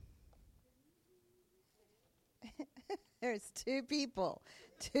There's two people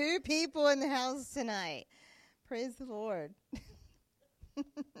in the house tonight. Praise the Lord.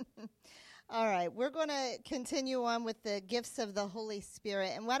 All right, we're going to continue on with the gifts of the Holy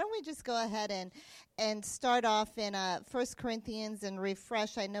Spirit. And why don't we just go ahead and start off in 1 Corinthians and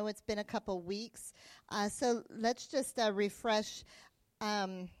refresh. I know it's been a couple weeks, so let's just refresh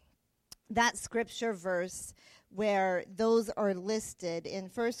that scripture verse where those are listed in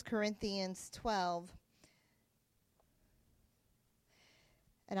 1 Corinthians 12.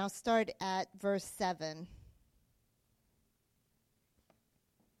 And I'll start at verse 7.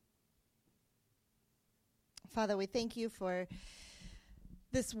 Father, we thank you for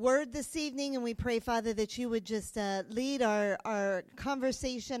this word this evening, and we pray, Father, that you would just lead our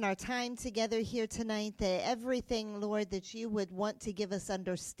conversation, our time together here tonight, that everything, Lord, that you would want to give us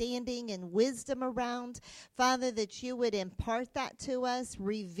understanding and wisdom around, Father, that you would impart that to us,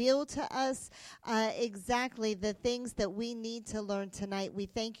 reveal to us exactly the things that we need to learn tonight. We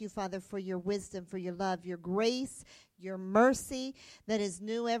thank you, Father, for your wisdom, for your love, your grace, your mercy that is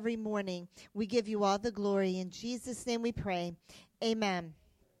new every morning. We give you all the glory. In Jesus' name we pray. Amen.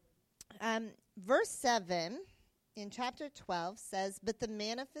 Verse 7 in chapter 12 says, "But the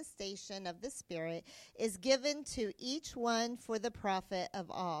manifestation of the Spirit is given to each one for the profit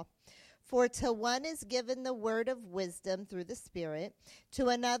of all. For to one is given the word of wisdom through the Spirit, to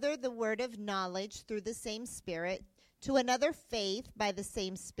another the word of knowledge through the same Spirit, to another faith by the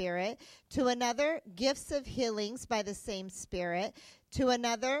same Spirit, to another gifts of healings by the same Spirit, to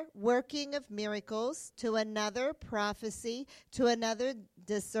another working of miracles, to another prophecy, to another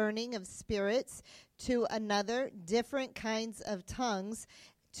discerning of spirits, to another different kinds of tongues,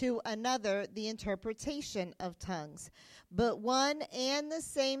 to another the interpretation of tongues. But one and the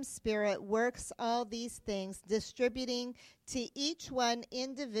same Spirit works all these things, distributing to each one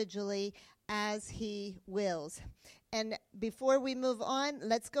individually as he wills." And before we move on,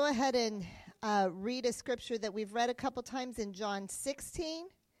 let's go ahead and read a scripture that we've read a couple times in John 16.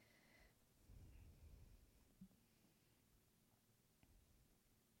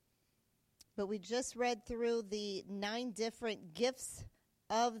 But we just read through the 9 different gifts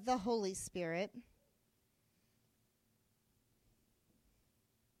of the Holy Spirit.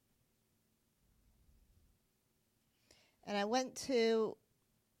 And I went to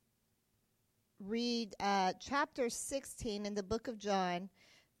read chapter 16 in the book of John,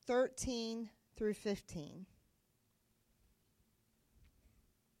 13 through 15.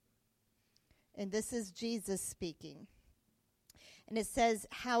 And this is Jesus speaking. And it says,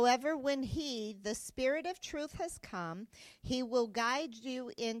 "However, when he, the Spirit of truth, has come, he will guide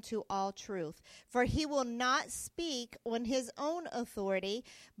you into all truth. For he will not speak on his own authority,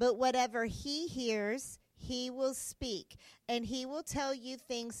 but whatever he hears, he will speak, and he will tell you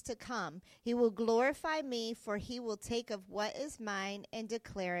things to come. He will glorify me, for he will take of what is mine and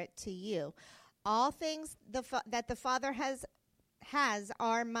declare it to you. All things that the Father has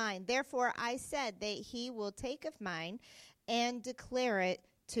are mine. Therefore I said that he will take of mine and declare it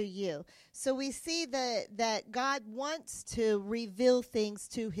to you." So we see that God wants to reveal things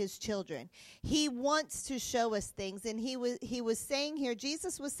to his children. He wants to show us things. And he was saying here,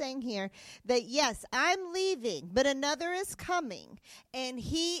 Jesus was saying here, that yes, I'm leaving, but another is coming. And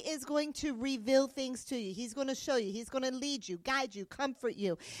he is going to reveal things to you. He's going to show you. He's going to lead you, guide you, comfort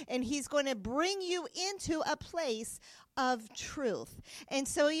you. And he's going to bring you into a place of truth. And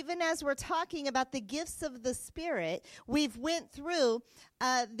so even as we're talking about the gifts of the Spirit, we've went through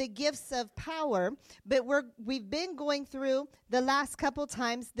the gifts of power, but we've been going through the last couple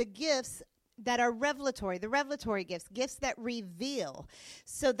times the gifts that are revelatory, the revelatory gifts that reveal.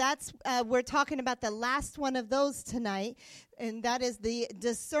 So that's, we're talking about the last one of those tonight, and that is the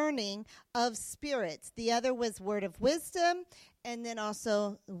discerning of spirits. The other was word of wisdom, and then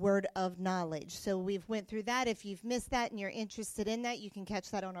also word of knowledge. So we've went through that. If you've missed that and you're interested in that, you can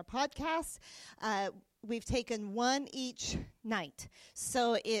catch that on our podcast. We've taken one each night.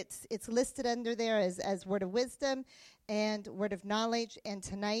 So it's listed under there as word of wisdom and word of knowledge. And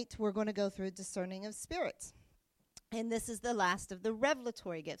tonight we're going to go through discerning of spirits. And this is the last of the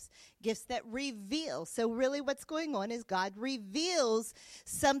revelatory gifts that reveal. So really what's going on is God reveals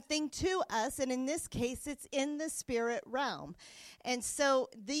something to us, and in this case, it's in the spirit realm. And so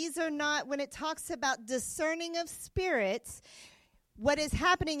these are not, when it talks about discerning of spirits, what is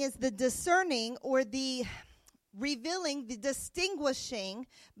happening is the discerning or the revealing, the distinguishing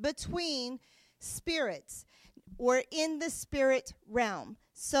between spirits or in the spirit realm.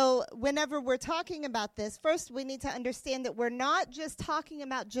 So whenever we're talking about this, first we need to understand that we're not just talking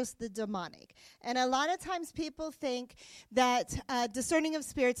about just the demonic. And a lot of times people think that discerning of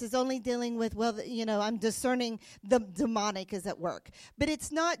spirits is only dealing with, well, I'm discerning the demonic is at work. But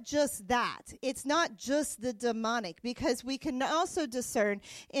it's not just that. It's not just the demonic, because we can also discern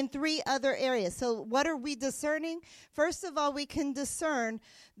in 3 other areas. So what are we discerning? First of all, we can discern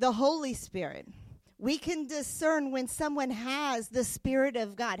the Holy Spirit. We can discern when someone has the Spirit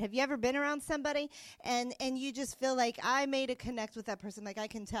of God. Have you ever been around somebody and you just feel like, I made a connect with that person? Like, I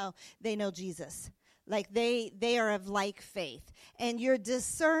can tell they know Jesus. Like they are of like faith. And you're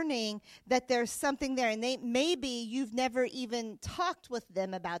discerning that there's something there. And maybe you've never even talked with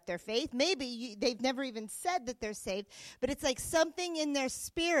them about their faith. Maybe they've never even said that they're saved. But it's like something in their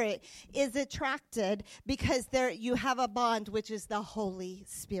spirit is attracted because you have a bond, which is the Holy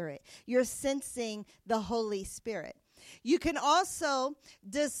Spirit. You're sensing the Holy Spirit. You can also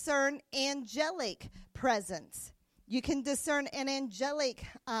discern angelic presence. You can discern an angelic,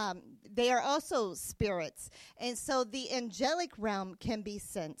 they are also spirits. And so the angelic realm can be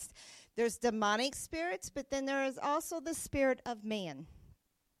sensed. There's demonic spirits, but then there is also the spirit of man.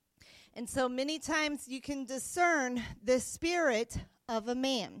 And so many times you can discern the spirit of a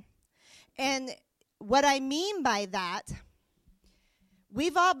man. And what I mean by that,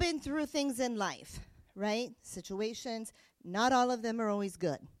 we've all been through things in life, right? Situations, not all of them are always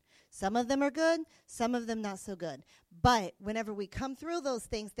good. Some of them are good, some of them not so good. But whenever we come through those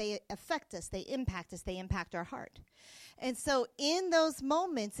things, they affect us, they impact us, they impact our heart. And so in those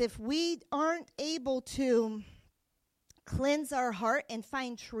moments, if we aren't able to cleanse our heart and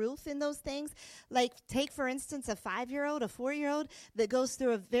find truth in those things, like take, for instance, a 5-year-old, a 4-year-old that goes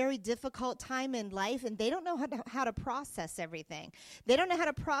through a very difficult time in life, and they don't know how to process everything. They don't know how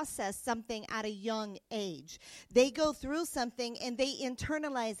to process something at a young age. They go through something and they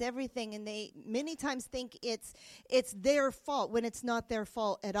internalize everything, and they many times think it's their fault when it's not their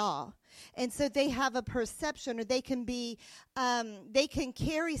fault at all. And so they have a perception, or they can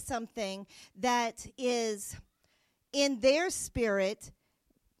carry something that is in their spirit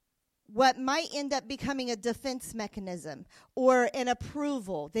what might end up becoming a defense mechanism or an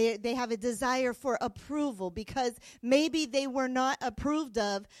approval. They have a desire for approval because maybe they were not approved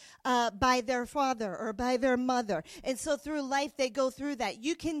of by their father or by their mother. And so through life, they go through that.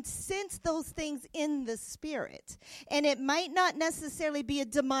 You can sense those things in the spirit. And it might not necessarily be a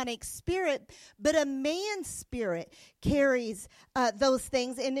demonic spirit, but a man's spirit carries those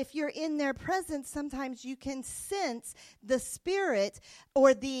things. And if you're in their presence, sometimes you can sense the spirit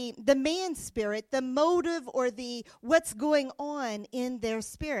or the man's spirit, the motive or the what's going on in their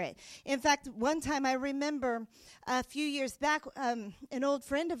spirit. In fact, one time I remember a few years back, an old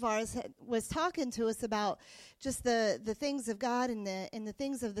friend of ours was talking to us about just the things of God and the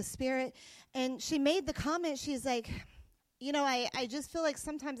things of the Spirit. And she made the comment, she's like, I just feel like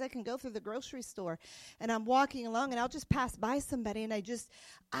sometimes I can go through the grocery store and I'm walking along and I'll just pass by somebody and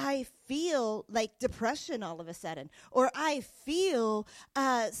I feel like depression all of a sudden, or I feel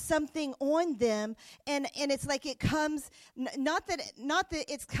something on them, and it's like it comes, not that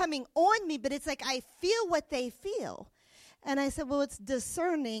it's coming on me, but it's like I feel what they feel. And I said, well, it's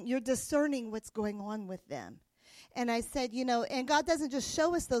discerning. You're discerning what's going on with them. And I said, and God doesn't just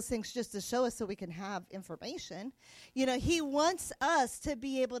show us those things just to show us so we can have information. He wants us to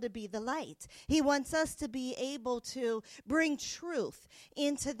be able to be the light. He wants us to be able to bring truth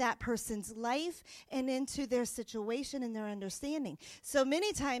into that person's life and into their situation and their understanding. So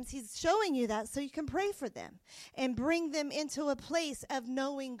many times he's showing you that so you can pray for them and bring them into a place of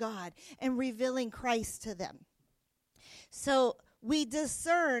knowing God and revealing Christ to them. So we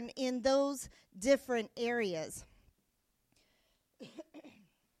discern in those different areas.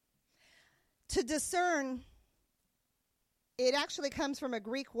 To discern, it actually comes from a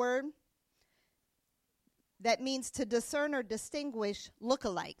Greek word that means to discern or distinguish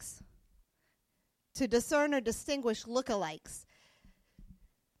lookalikes. To discern or distinguish lookalikes.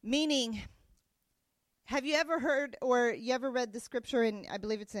 Meaning, have you ever heard or you ever read the scripture in, I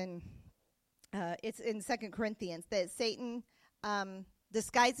believe it's in 2 Corinthians, that Satan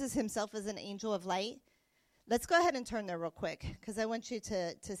disguises himself as an angel of light? Let's go ahead and turn there real quick, because I want you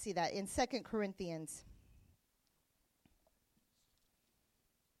to see that in 2 Corinthians.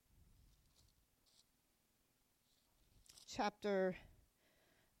 Chapter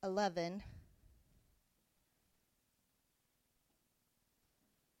 11.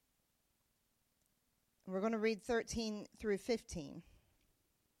 We're going to read 13 through 15.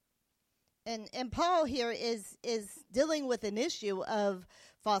 And Paul here is dealing with an issue of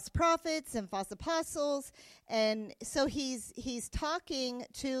false prophets and false apostles, and so he's talking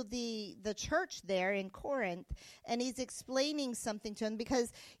to the church there in Corinth, and he's explaining something to them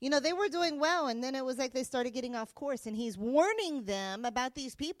because they were doing well, and then it was like they started getting off course, and he's warning them about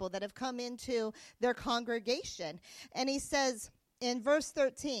these people that have come into their congregation. And he says in verse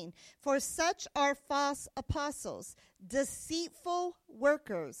 13, "For such are false apostles, deceitful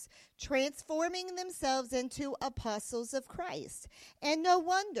workers, transforming themselves into apostles of Christ. And no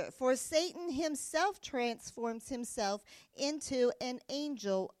wonder, for Satan himself transforms himself into an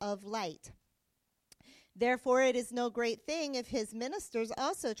angel of light. Therefore, it is no great thing if his ministers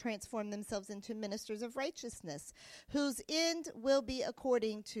also transform themselves into ministers of righteousness, whose end will be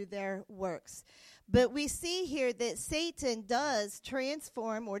according to their works." But we see here that Satan does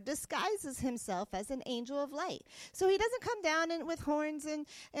transform or disguises himself as an angel of light. So he doesn't come down with horns and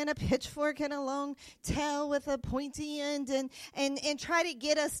a pitchfork and a long tail with a pointy end and try to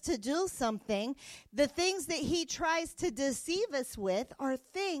get us to do something. The things that he tries to deceive us with are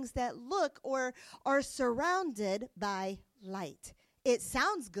things that look or are surrounded by light. It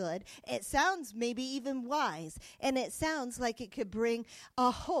sounds good. It sounds maybe even wise. And it sounds like it could bring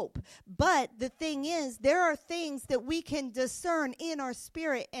a hope. But the thing is, there are things that we can discern in our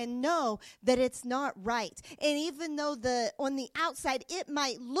spirit and know that it's not right. And even though on the outside, it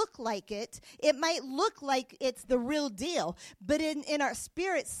might look like it might look like it's the real deal. But in our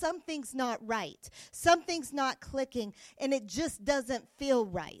spirit, something's not right. Something's not clicking. And it just doesn't feel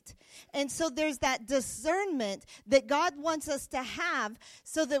right. And so there's that discernment that God wants us to have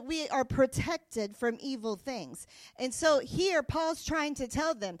so that we are protected from evil things. And so here Paul's trying to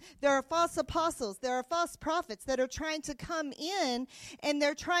tell them there are false apostles, there are false prophets that are trying to come in, and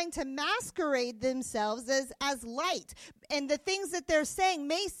they're trying to masquerade themselves as light. And the things that they're saying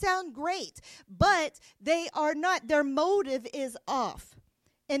may sound great, but they are not. Their motive is off.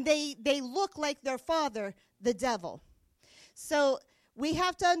 And they look like their father, the devil. So we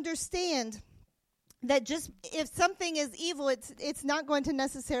have to understand that just if something is evil, it's not going to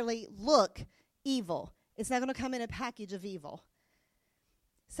necessarily look evil. It's not going to come in a package of evil.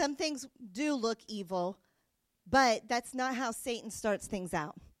 Some things do look evil, but that's not how Satan starts things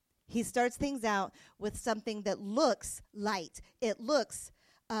out. He starts things out with something that looks light. It looks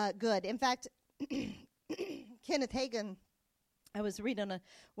good. In fact, Kenneth Hagin, I was reading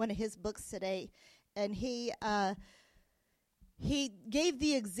one of his books today, and he gave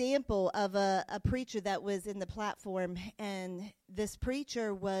the example of a preacher that was in the platform, and this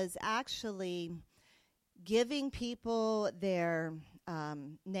preacher was actually giving people their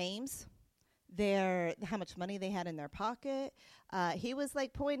names, how much money they had in their pocket. He was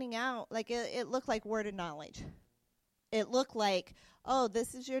like pointing out, like it looked like word of knowledge. It looked like, oh,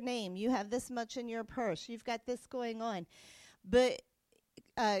 this is your name. You have this much in your purse. You've got this going on. But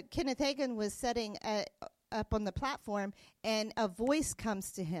Kenneth Hagin was setting up on the platform, and a voice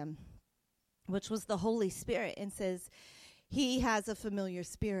comes to him, which was the Holy Spirit, and says, he has a familiar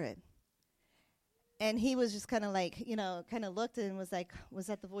spirit. And he was just kind of like, kind of looked and was like, was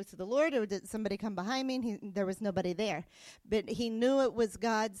that the voice of the Lord, or did somebody come behind me? And there was nobody there. But he knew it was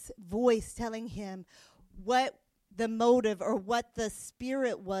God's voice telling him what the motive or what the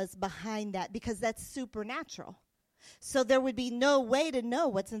spirit was behind that, because that's supernatural. So there would be no way to know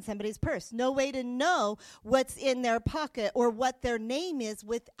what's in somebody's purse, no way to know what's in their pocket or what their name is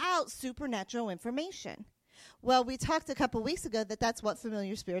without supernatural information. Well, we talked a couple weeks ago that that's what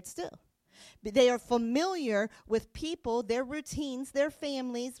familiar spirits do. They are familiar with people, their routines, their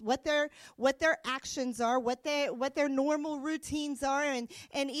families, what their actions are, what their normal routines are, and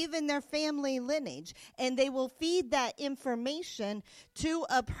even their family lineage. And they will feed that information to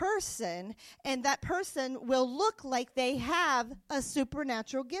a person, and that person will look like they have a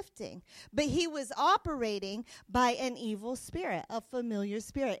supernatural gifting. But he was operating by an evil spirit, a familiar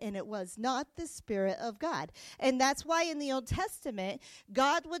spirit, and it was not the Spirit of God. And that's why in the Old Testament,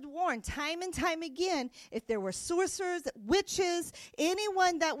 God would warn time and time again, if there were sorcerers, witches,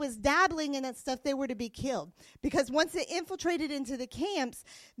 anyone that was dabbling in that stuff, they were to be killed. Because once it infiltrated into the camps,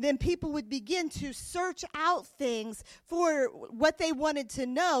 then people would begin to search out things for what they wanted to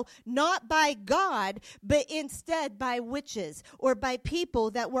know, not by God, but instead by witches or by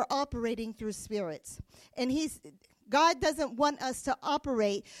people that were operating through spirits. And God doesn't want us to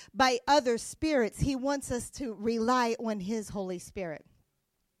operate by other spirits. He wants us to rely on His Holy Spirit.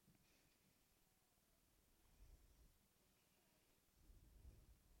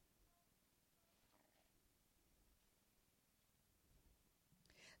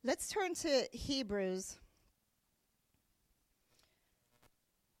 Let's turn to Hebrews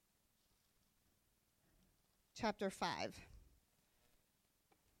chapter 5.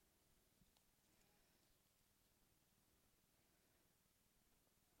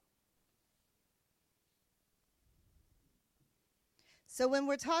 So when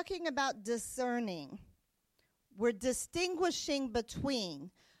we're talking about discerning, we're distinguishing between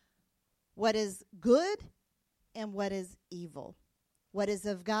what is good and what is evil, what is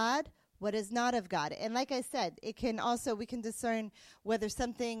of God, what is not of God. And like I said, we can discern whether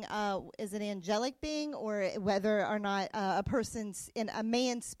something is an angelic being or whether or not a person's in a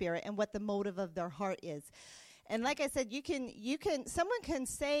man's spirit and what the motive of their heart is. And like I said, someone can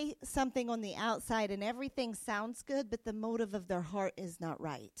say something on the outside and everything sounds good, but the motive of their heart is not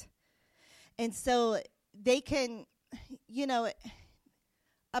right. And so they can,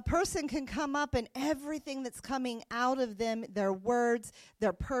 a person can come up and everything that's coming out of them, their words,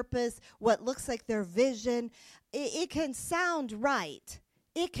 their purpose, what looks like their vision, it can sound right.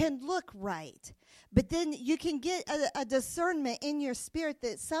 It can look right. But then you can get a discernment in your spirit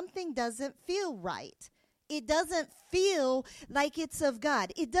that something doesn't feel right. It doesn't feel like it's of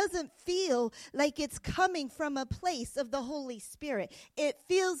God. It doesn't feel like it's coming from a place of the Holy Spirit. It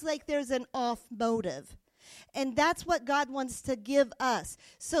feels like there's an off motive. And that's what God wants to give us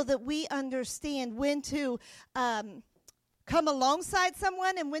so that we understand when to come alongside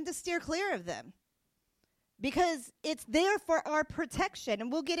someone and when to steer clear of them. Because it's there for our protection.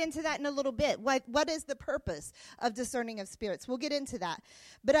 And we'll get into that in a little bit. What is the purpose of discerning of spirits? We'll get into that.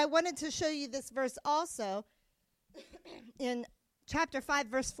 But I wanted to show you this verse also in chapter 5,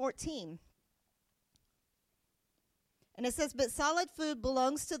 verse 14. And it says, but solid food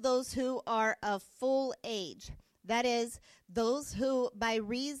belongs to those who are of full age. That is, those who by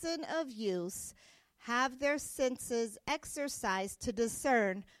reason of use have their senses exercised to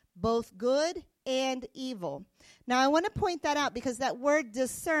discern both good and evil. Now, I want to point that out because that word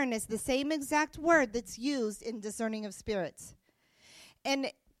discern is the same exact word that's used in discerning of spirits.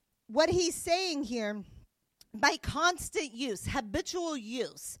 And what he's saying here, by constant use, habitual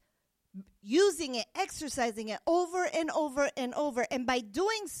use, using it, exercising it over and over and over. And by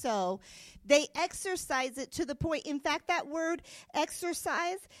doing so, they exercise it to the point. In fact, that word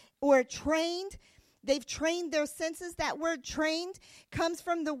exercise or trained, they've trained their senses. That word trained comes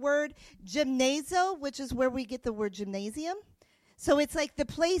from the word gymnazo, which is where we get the word gymnasium. So it's like the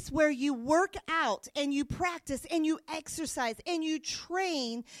place where you work out and you practice and you exercise and you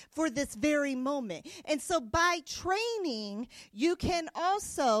train for this very moment. And so by training, you can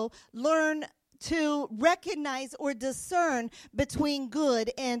also learn to recognize or discern between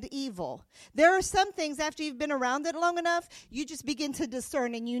good and evil. There are some things after you've been around it long enough, you just begin to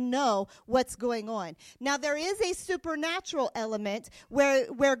discern and you know what's going on. Now, there is a supernatural element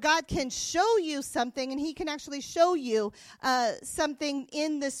where God can show you something and he can actually show you something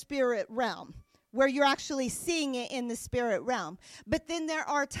in the spirit realm, where you're actually seeing it in the spirit realm. But then there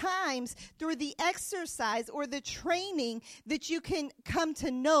are times through the exercise or the training that you can come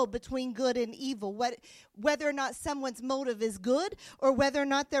to know between good and evil, whether or not someone's motive is good or whether or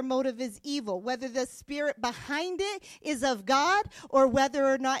not their motive is evil, whether the spirit behind it is of God or whether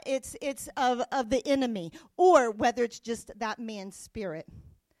or not it's of the enemy, or whether it's just that man's spirit.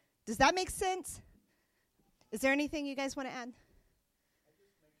 Does that make sense? Is there anything you guys want to add?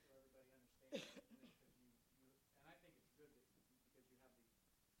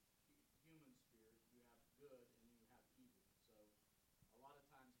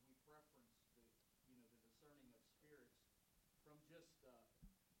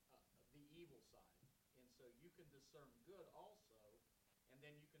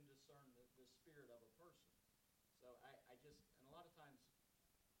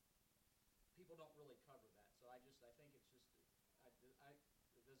 People don't really cover that, so I think it's just,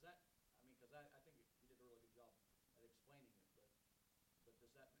 does that, because I think you did a really good job at explaining it, but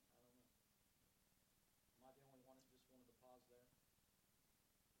does that, I don't know. Am I the only one that just wanted to pause there?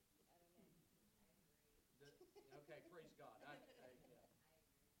 I don't know. Okay, praise God. Yeah. And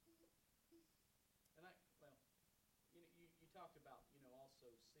you talked about, also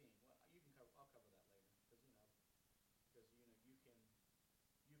seeing. Well, I'll cover that later, because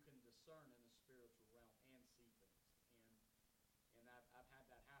you can discern in the spiritual realm and see things. And I've had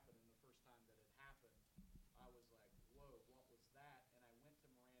that happen, and the first time that it happened, I was like, whoa, what was that? And I went to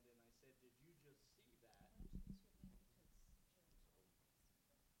Miranda and I said, did you just see that?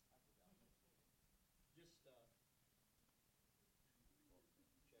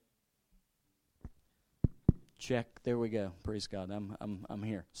 Check. There we go. Praise God. I'm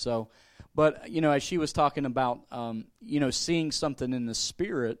here. So, but as she was talking about seeing something in the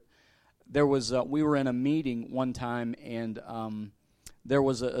spirit, there was we were in a meeting one time, and there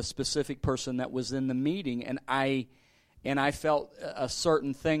was a specific person that was in the meeting, and I felt a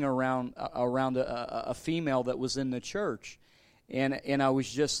certain thing around a female that was in the church, and I was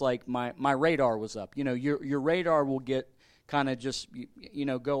just like, my radar was up. You know, your radar will get kind of just, you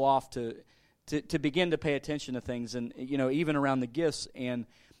know, go off to begin to pay attention to things, and, you know, even around the gifts, and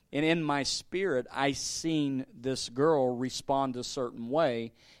in my spirit, I seen this girl respond a certain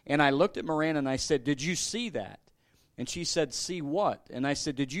way, and I looked at Miranda and I said, "Did you see that?" And she said, "See what?" And I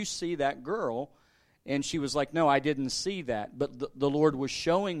said, "Did you see that girl?" And she was like, "No, I didn't see that, but the Lord was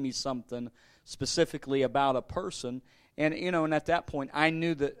showing me something specifically about a person." And, you know, and at that point, I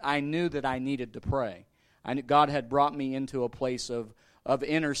knew that I needed to pray. I knew God had brought me into a place of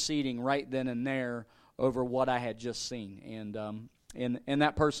interceding right then and there over what I had just seen. And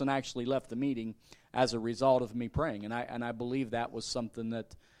that person actually left the meeting as a result of me praying. And I believe that was something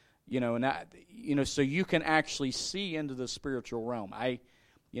that, you know, so you can actually see into the spiritual realm. I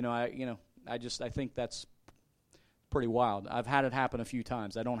think that's pretty wild. I've had it happen a few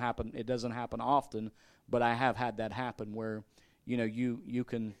times. It doesn't happen often, but I have had that happen where, you know, you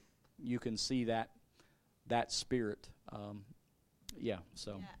can see that spirit.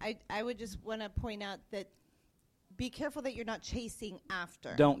 So I would just want to point out that be careful that you're not chasing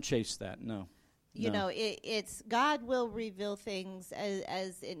after. Don't chase that. No. You know, it's God will reveal things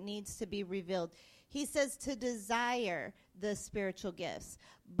as it needs to be revealed. He says to desire the spiritual gifts,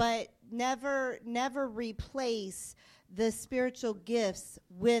 but never replace the spiritual gifts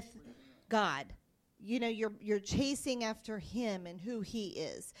with God. You know, you're chasing after Him and who He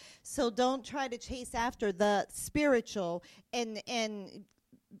is. So don't try to chase after the spiritual and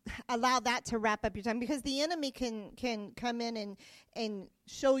allow that to wrap up your time, because the enemy can come in and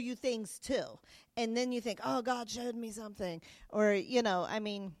show you things too. And then you think, "Oh, God showed me something." Or, you know, I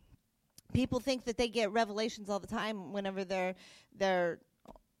mean, people think that they get revelations all the time whenever they're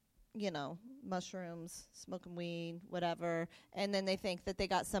you know, mushrooms, smoking weed, whatever, and then they think that they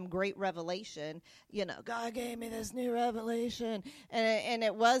got some great revelation. You know, God gave me this new revelation, and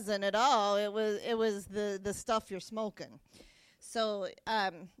it wasn't at all. It was the stuff you're smoking. So,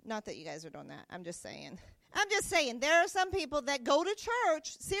 not that you guys are doing that. I'm just saying there are some people that go to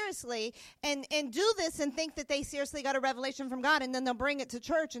church seriously and do this and think that they seriously got a revelation from God, and then they'll bring it to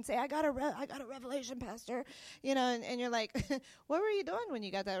church and say, I got a revelation, Pastor. You know, and you're like, what were you doing when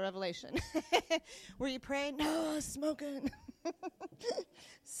you got that revelation? Were you praying? No, I was smoking.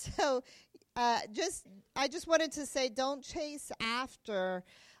 So, I just wanted to say, don't chase after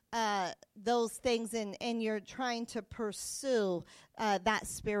those things, and you're trying to pursue that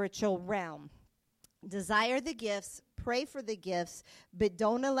spiritual realm. Desire the gifts, pray for the gifts, but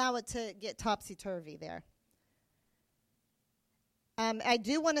don't allow it to get topsy-turvy there. I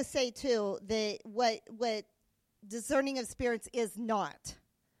do want to say, too, that what discerning of spirits is not.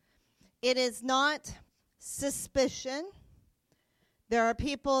 It is not suspicion. There are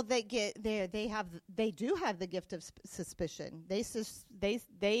people that get there. They do have the gift of suspicion.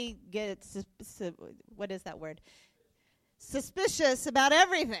 They get what is that word? Suspicious about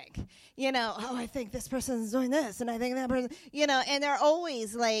everything. You know, oh, I think this person's doing this, and I think that person, you know, and they're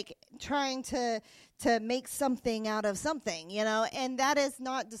always like trying to make something out of something, you know, and that is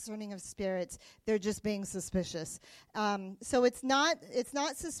not discerning of spirits. They're just being suspicious. So it's not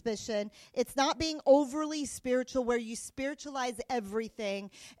suspicion. It's not being overly spiritual where you spiritualize everything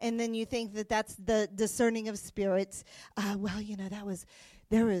and then you think that that's the discerning of spirits. Well, you know,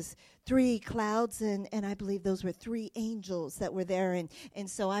 there was 3 clouds, and I believe those were 3 angels that were there, and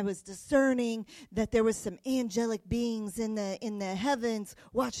so I was discerning that there was some angelic beings in the heavens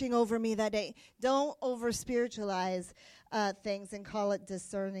watching over me that day. Don't over spiritualize things and call it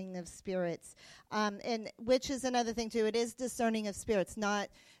discerning of spirits, and which is another thing too. It is discerning of spirits.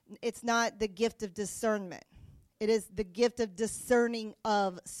 It's not the gift of discernment. It is the gift of discerning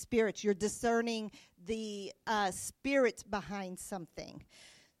of spirits. You're discerning the spirit behind something.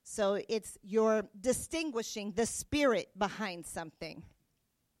 So you're distinguishing the spirit behind something.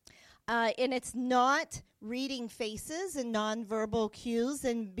 And it's not reading faces and nonverbal cues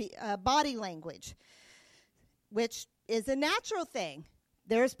and body language, which is a natural thing.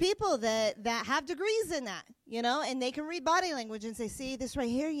 There's people that have degrees in that, you know, and they can read body language and say, see, this right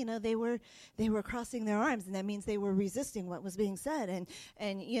here, you know, they were crossing their arms, and that means they were resisting what was being said.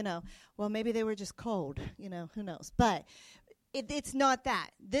 And you know, well, maybe they were just cold, you know, who knows. But It's not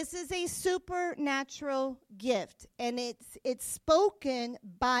that. This is a supernatural gift, and it's spoken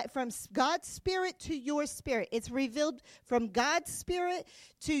from God's Spirit to your spirit. It's revealed from God's Spirit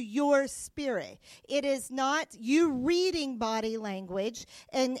to your spirit. It is not you reading body language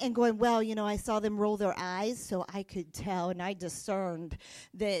and going, well, I saw them roll their eyes, so I could tell, and I discerned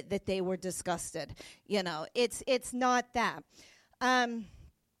that they were disgusted. It's not that. And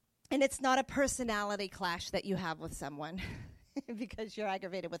it's not a personality clash that you have with someone. Because you're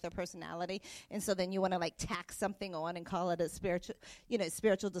aggravated with their personality, and so then you want to tack something on and call it a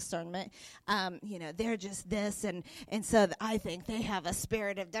spiritual discernment. They're just this, and so I think they have a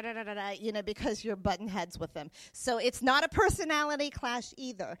spirit of da da da da da. Because you're button heads with them. So it's not a personality clash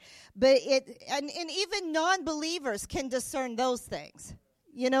either. But and even non-believers can discern those things.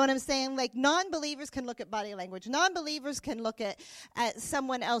 You know what I'm saying? Non-believers can look at body language. Non-believers can look at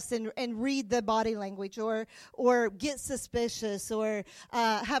someone else and read the body language or get suspicious or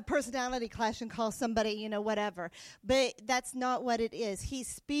have personality clash and call somebody, whatever. But that's not what it is. He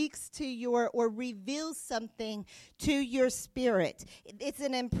speaks to or reveals something to your spirit. It's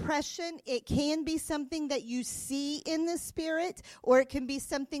an impression. It can be something that you see in the spirit, or it can be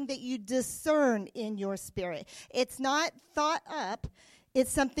something that you discern in your spirit. It's not thought up.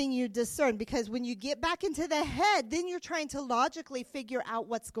 It's something you discern, because when you get back into the head, then you're trying to logically figure out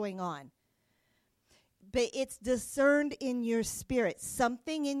what's going on. But it's discerned in your spirit.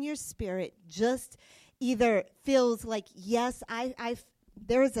 Something in your spirit just either feels like, yes,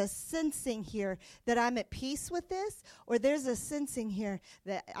 there's a sensing here that I'm at peace with this, or there's a sensing here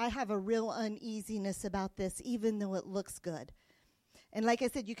that I have a real uneasiness about this, even though it looks good. And like I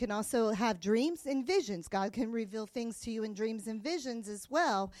said, you can also have dreams and visions. God can reveal things to you in dreams and visions as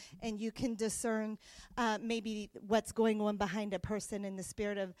well, and you can discern maybe what's going on behind a person in the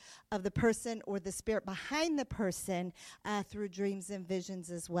spirit of the person, or the spirit behind the person through dreams and visions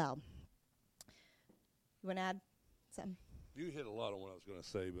as well. You want to add something? You hit a lot on what I was going to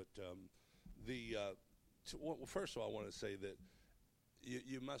say, but first of all, I want to say that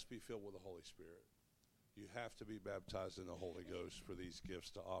you must be filled with the Holy Spirit. You have to be baptized in the Holy Ghost for these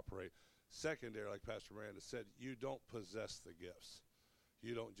gifts to operate. Secondary, like Pastor Miranda said, you don't possess the gifts.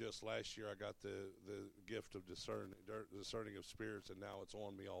 You don't just, last year I got the gift of discerning of spirits, and now it's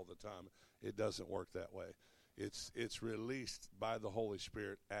on me all the time. It doesn't work that way. It's released by the Holy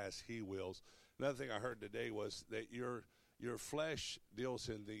Spirit as He wills. Another thing I heard today was that your flesh deals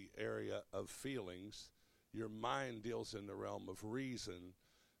in the area of feelings. Your mind deals in the realm of reason,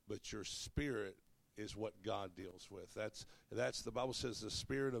 but your spirit is what God deals with. That's the Bible says the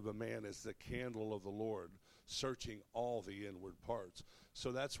spirit of a man is the candle of the Lord, searching all the inward parts.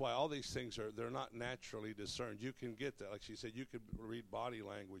 So that's why all these things they're not naturally discerned. You can get that, like she said, you can read body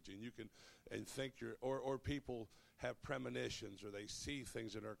language, and you can think or people have premonitions, or they see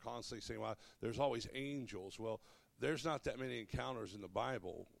things and are constantly saying, well, there's always angels. Well, there's not that many encounters in the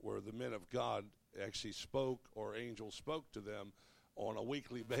Bible where the men of God actually spoke, or angels spoke to them on a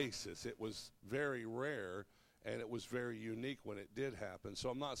weekly basis. It was very rare, and it was very unique when it did happen. So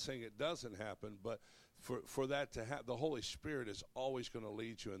I'm not saying it doesn't happen, but for that to happen, the Holy Spirit is always going to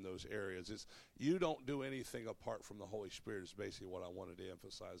lead you in those areas. You don't do anything apart from the Holy Spirit is basically what I wanted to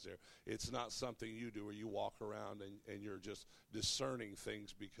emphasize there. It's not something you do where you walk around and you're just discerning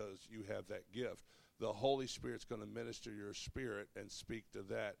things because you have that gift. The Holy Spirit's going to minister your spirit and speak to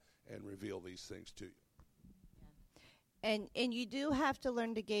that and reveal these things to you. And you do have to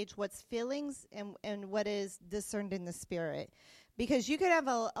learn to gauge what's feelings and what is discerned in the spirit. Because you could have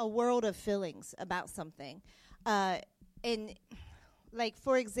a world of feelings about something. And, like,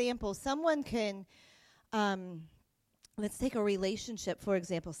 for example, someone can, let's take a relationship, for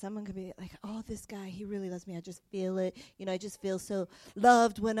example. Someone could be like, oh, this guy, he really loves me. I just feel it. I just feel so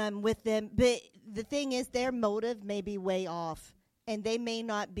loved when I'm with them. But the thing is, their motive may be way off, and they may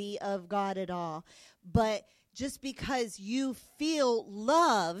not be of God at all. But just because you feel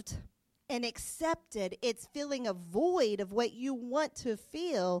loved and accepted, it's filling a void of what you want to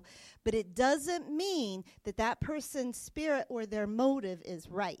feel, but it doesn't mean that that person's spirit or their motive is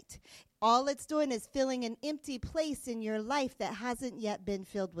right. All it's doing is filling an empty place in your life that hasn't yet been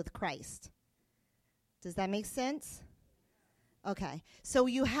filled with Christ. Does that make sense? Okay. So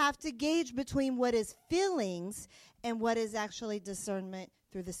you have to gauge between what is feelings and what is actually discernment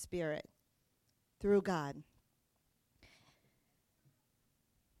through the Spirit, through God.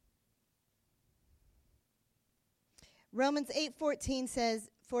 Romans 8:14 says,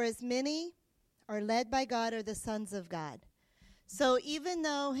 "For as many are led by God are the sons of God." So even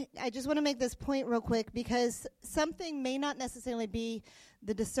though, I just want to make this point real quick, because something may not necessarily be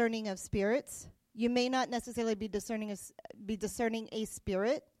the discerning of spirits, You may not necessarily be discerning a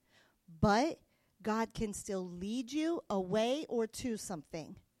spirit, but God can still lead you away or to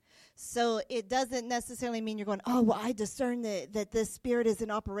something. So it doesn't necessarily mean you're going, oh, well, I discern that this spirit is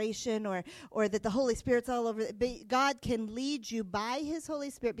in operation or that the Holy Spirit's all over. But God can lead you by his Holy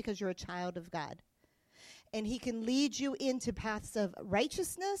Spirit because you're a child of God. And he can lead you into paths of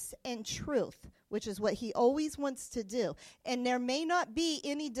righteousness and truth, which is what he always wants to do. And there may not be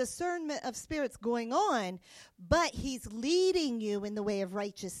any discernment of spirits going on, but he's leading you in the way of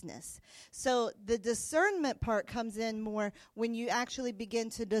righteousness. So the discernment part comes in more when you actually begin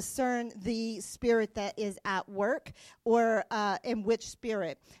to discern the spirit that is at work or in which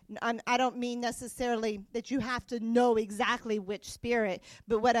spirit. I don't mean necessarily that you have to know exactly which spirit,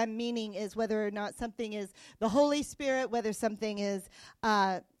 but what I'm meaning is whether or not something is the Holy Spirit, whether something is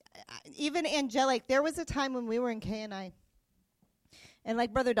even angelic. There was a time when we were in KNI, and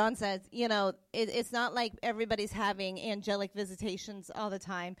like Brother Don says, it's not like everybody's having angelic visitations all the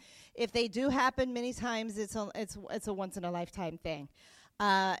time. If they do happen many times, it's a once in a lifetime thing,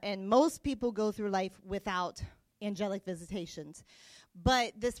 and most people go through life without angelic visitations.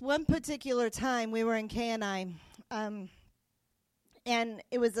 But this one particular time, we were in KNI, and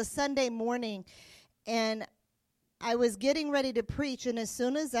it was a Sunday morning, and I was getting ready to preach, and as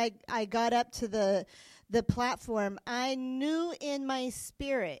soon as I got up to the platform, I knew in my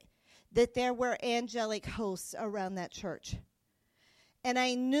spirit that there were angelic hosts around that church. And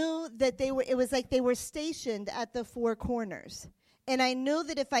I knew that it was like they were stationed at the four corners. And I knew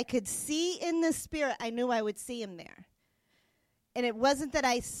that if I could see in the spirit, I knew I would see him there. And it wasn't that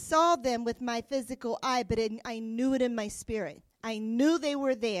I saw them with my physical eye, but I knew it in my spirit. I knew they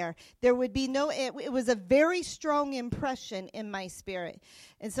were there. There would be it was a very strong impression in my spirit.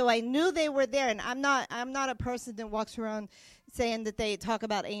 And so I knew they were there. And I'm not a person that walks around saying that they talk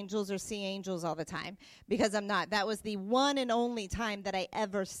about angels or see angels all the time, because I'm not. That was the one and only time that I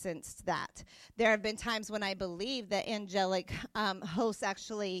ever sensed that. There have been times when I believe that angelic hosts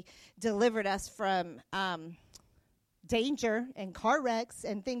actually delivered us from danger and car wrecks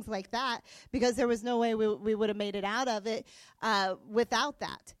and things like that, because there was no way we would have made it out of it without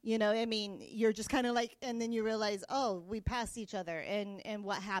that. You're just kind of like, and then you realize, oh, we passed each other, and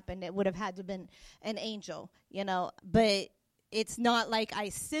what happened? It would have had to have been an angel, but it's not like I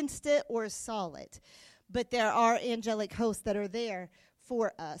sensed it or saw it. But there are angelic hosts that are there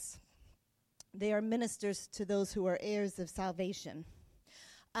for us. They are ministers to those who are heirs of salvation.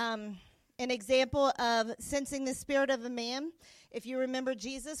 An example of sensing the spirit of a man, if you remember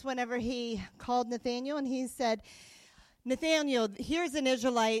Jesus, whenever he called Nathanael and he said, Nathanael, here's an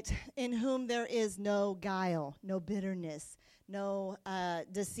Israelite in whom there is no guile, no bitterness, no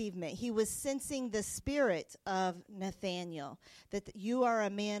deceivement. He was sensing the spirit of Nathanael, that you are a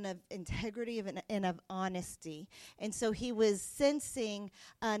man of integrity and of honesty. And so he was sensing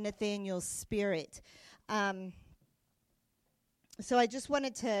Nathanael's spirit. So I just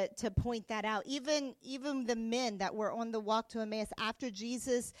wanted to point that out. Even the men that were on the walk to Emmaus after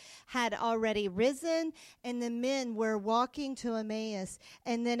Jesus had already risen, and the men were walking to Emmaus,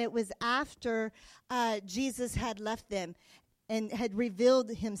 and then it was after Jesus had left them and had revealed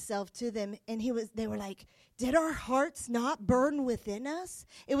himself to them, and they were like, did our hearts not burn within us?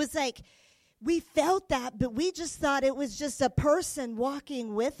 It was like, we felt that, but we just thought it was just a person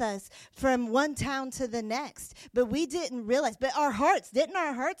walking with us from one town to the next. But we didn't realize. But didn't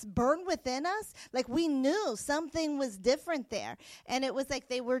our hearts burn within us? Like we knew something was different there. And it was like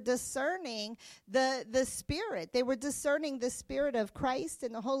they were discerning the Spirit. They were discerning the Spirit of Christ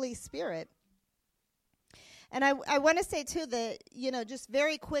and the Holy Spirit. And I want to say, too, that, just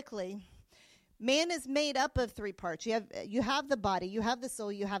very quickly, man is made up of three parts. You have the body, you have the soul,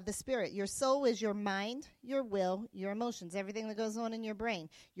 you have the spirit. Your soul is your mind, your will, your emotions, everything that goes on in your brain,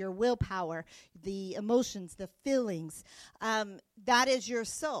 your willpower, the emotions, the feelings. That is your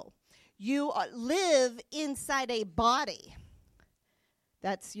soul. You live inside a body.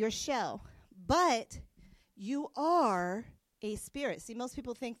 That's your shell. But you are a spirit. See, most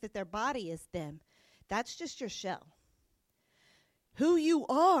people think that their body is them. That's just your shell. Who you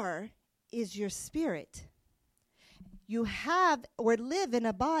are is your spirit. You have or live in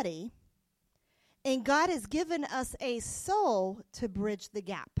a body, and God has given us a soul to bridge the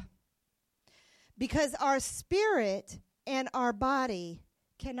gap. Because our spirit and our body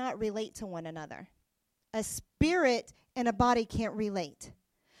cannot relate to one another. A spirit and a body can't relate.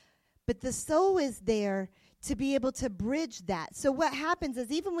 But the soul is there to be able to bridge that. So what happens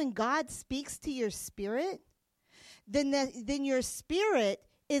is, even when God speaks to your spirit, then your spirit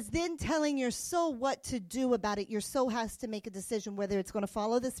is then telling your soul what to do about it. Your soul has to make a decision whether it's going to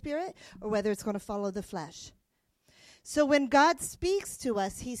follow the Spirit or whether it's going to follow the flesh. So when God speaks to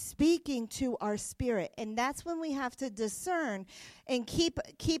us, he's speaking to our spirit. And that's when we have to discern and keep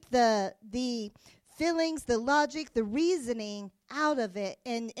the feelings, the logic, the reasoning out of it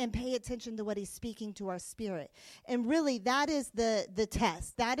and pay attention to what he's speaking to our spirit. And really, that is the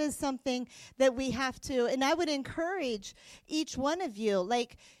test. That is something that we have to, and I would encourage each one of you,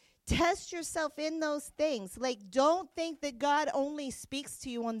 like, test yourself in those things. Like, don't think that God only speaks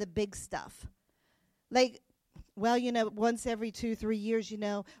to you on the big stuff. Like, well, once every 2-3 years,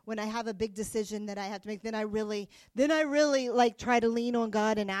 when I have a big decision that I have to make, then I really like try to lean on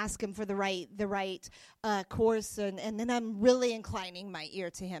God and ask him for the right course. And then I'm really inclining my ear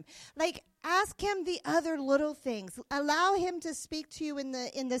to him. Like, ask him the other little things. Allow him to speak to you in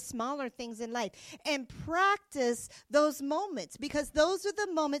the smaller things in life, and practice those moments, because those are the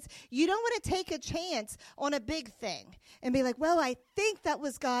moments you don't want to take a chance on a big thing and be like, well, I think that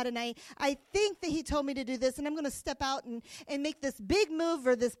was God, and I think that he told me to do this, and I'm going to step out and make this big move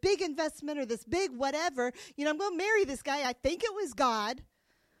or this big investment or this big whatever. I'm going to marry this guy. I think it was God.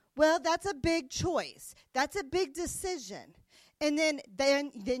 Well, that's a big choice. That's a big decision. And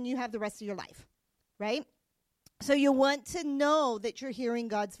then you have the rest of your life, right? So you want to know that you're hearing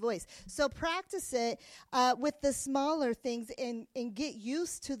God's voice. So practice it with the smaller things and get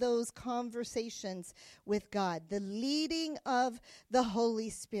used to those conversations with God. The leading of the Holy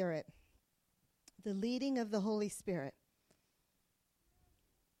Spirit. The leading of the Holy Spirit.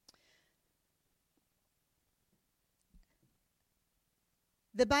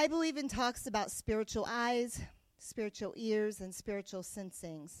 The Bible even talks about spiritual eyes, spiritual ears, and spiritual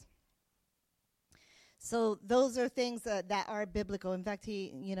sensings. So those are things that are biblical. In fact,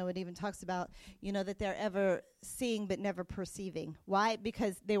 it even talks about, that they're ever seeing but never perceiving. Why?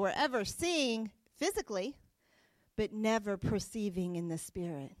 Because they were ever seeing physically, but never perceiving in the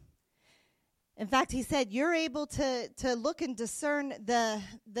spirit. In fact, he said, you're able to look and discern the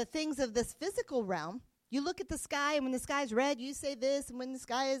things of this physical realm. You look at the sky, and when the sky's red, you say this, and when the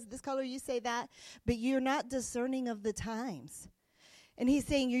sky is this color, you say that, but you're not discerning of the times. And he's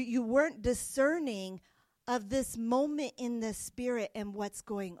saying you weren't discerning of this moment in the spirit and what's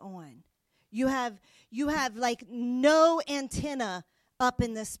going on. You have like no antenna up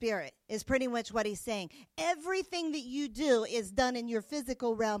in the spirit, is pretty much what he's saying. Everything that you do is done in your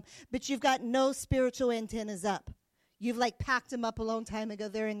physical realm, but you've got no spiritual antennas up. You've like packed them up a long time ago.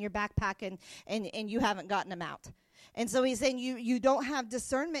 They're in your backpack and you haven't gotten them out. And so he's saying you don't have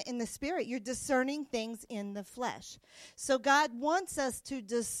discernment in the spirit. You're discerning things in the flesh. So God wants us to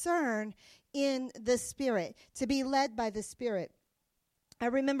discern in the spirit, to be led by the spirit. I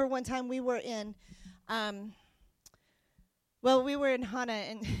remember one time we were in Hana,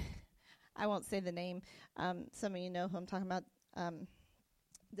 and I won't say the name. Some of you know who I'm talking about.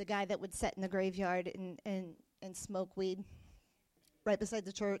 The guy that would sit in the graveyard and smoke weed right beside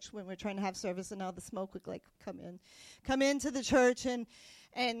the church when we're trying to have service, and all the smoke would like come into the church, and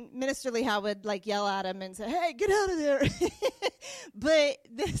Minister Lee Howe would like yell at him and say, "Hey, get out of there!" But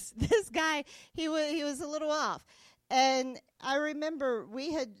this guy, he was a little off, and I remember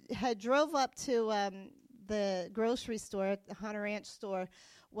we had drove up to the grocery store, the Hunter Ranch store,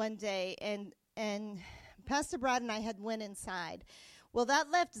 one day, and Pastor Brad and I had went inside. Well,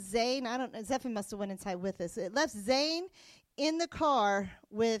 that left Zane, I don't know, Zephyr must have went inside with us. It left Zane in the car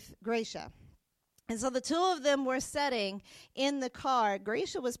with Gracia. And so the two of them were sitting in the car.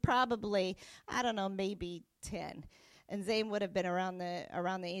 Gracia was probably, I don't know, maybe 10. And Zane would have been around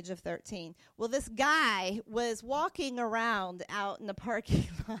the age of 13. Well, this guy was walking around out in the parking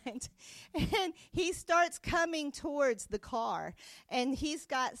lot, and he starts coming towards the car, and he's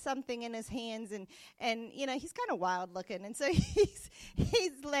got something in his hands, and he's kind of wild looking, and so he's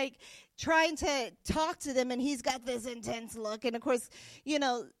like trying to talk to them, and he's got this intense look, and of course,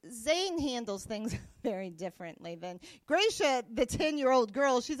 Zane handles things very differently than Gracia, the 10-year-old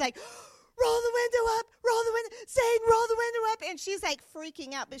girl. She's like, roll the window up, Zane, roll the window up. And she's like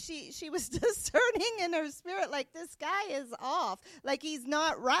freaking out, but she was discerning in her spirit, like, this guy is off, like he's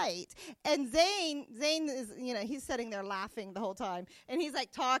not right. And Zane is, he's sitting there laughing the whole time, and he's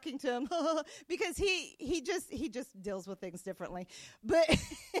like talking to him because he just deals with things differently. But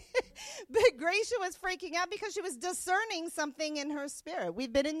but Gracia was freaking out because she was discerning something in her spirit.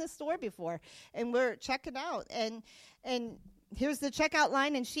 We've been in the store before, and we're checking out, and here's the checkout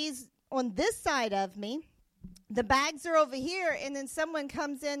line, and she's on this side of me. The bags are over here, and then someone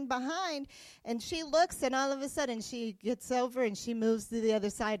comes in behind, and she looks, and all of a sudden she gets over and she moves to the other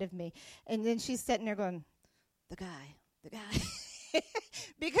side of me. And then she's sitting there going, the guy.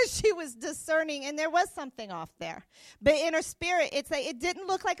 because she was discerning, and there was something off there. But in her spirit, it's like it didn't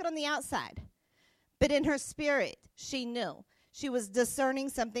look like it on the outside. But in her spirit, she knew. She was discerning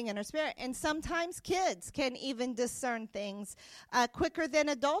something in her spirit. And sometimes kids can even discern things quicker than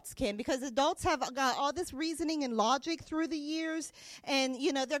adults can, because adults have got all this reasoning and logic through the years. And,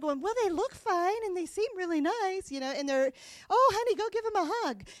 they're going, well, they look fine and they seem really nice, and they're, oh, honey, go give them a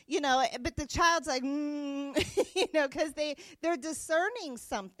hug, But the child's like, because they're discerning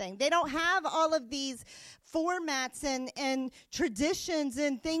something. They don't have all of these formats and traditions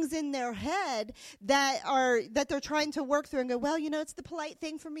and things in their head that they're trying to work through and go, well, it's the polite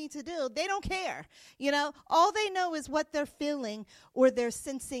thing for me to do. They don't care. All they know is what they're feeling or they're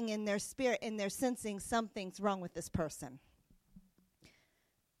sensing in their spirit, and they're sensing something's wrong with this person.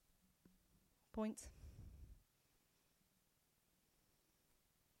 Points?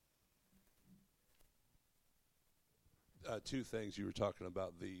 Two things you were talking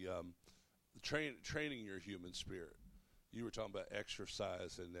about, the training your human spirit. You were talking about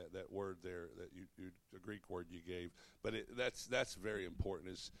exercise, and that word there, that the Greek word you gave. But that's very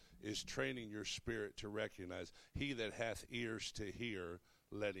important, is training your spirit to recognize, he that hath ears to hear,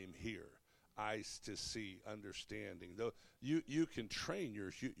 let him hear. Eyes to see, understanding. Though you can train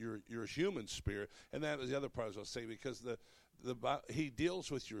your human spirit, and that was the other part I was going to say, because he deals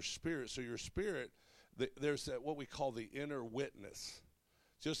with your spirit. So your spirit, there's what we call the inner witness.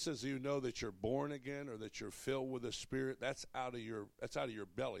 Just as you know that you're born again, or that you're filled with the Spirit, that's out of your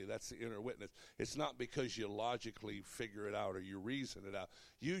belly. That's the inner witness. It's not because you logically figure it out or you reason it out.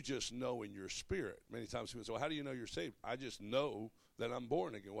 You just know in your spirit. Many times people say, well, how do you know you're saved? I just know that I'm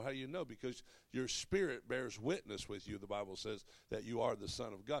born again. Well, how do you know? Because your spirit bears witness with you. The Bible says that you are the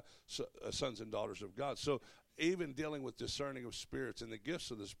son of God, sons and daughters of God. So even dealing with discerning of spirits and the gifts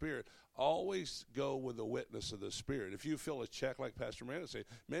of the Spirit, always go with the witness of the Spirit. If you feel a check, like Pastor Miranda said,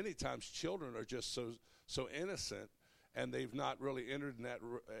 many times children are just so innocent, and they've not really entered in that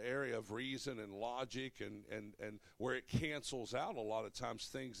area of reason and logic, and where it cancels out a lot of times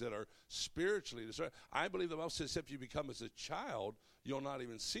things that are spiritually discerned. I believe the Bible says if you become as a child, you'll not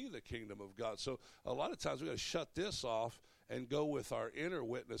even see the kingdom of God. So a lot of times we've got to shut this off and go with our inner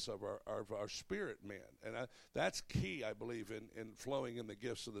witness of our spirit man. And that's key, I believe, in flowing in the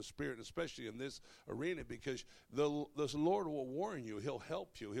gifts of the Spirit, especially in this arena, because the Lord will warn you. He'll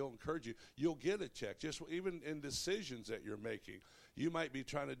help you. He'll encourage you. You'll get a check, just even in decisions that you're making. You might be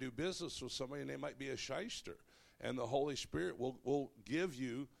trying to do business with somebody, and they might be a shyster, and the Holy Spirit will give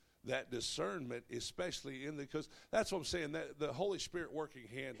you that discernment, especially because that's what I'm saying, that the Holy Spirit working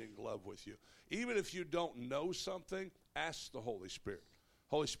hand in glove with you. Even if you don't know something, ask the Holy Spirit.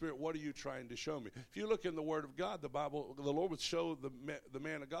 Holy Spirit, what are you trying to show me? If you look in the Word of God, the Bible, the Lord would show the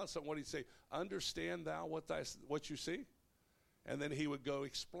man of God something. What he'd say, understand thou what you see? And then he would go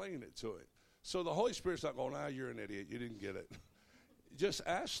explain it to him. So the Holy Spirit's not going, you're an idiot, you didn't get it. Just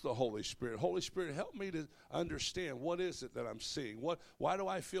ask the Holy Spirit, Holy Spirit, help me to understand, what is it that I'm seeing? Why do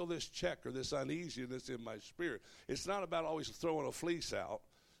I feel this check or this uneasiness in my spirit? It's not about always throwing a fleece out,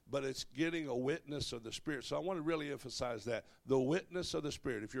 but it's getting a witness of the Spirit. So I want to really emphasize that, the witness of the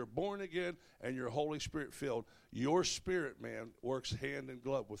Spirit. If you're born again and you're Holy Spirit filled, your spirit man works hand in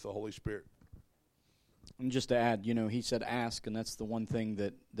glove with the Holy Spirit. And just to add, he said ask, and that's the one thing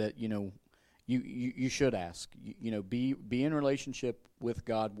that you should ask. Be in relationship with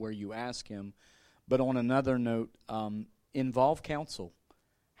God where you ask him. But on another note, involve counsel.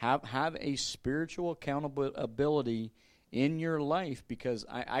 Have a spiritual accountability in your life, because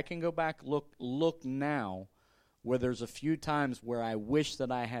I can go back, look now, where there's a few times where I wish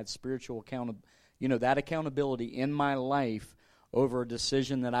that I had spiritual accountability in my life over a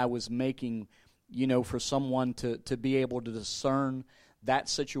decision that I was making, for someone to be able to discern that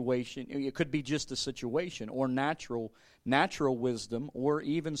situation. It could be just a situation, or natural wisdom, or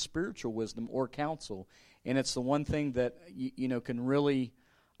even spiritual wisdom or counsel. And it's the one thing that can really,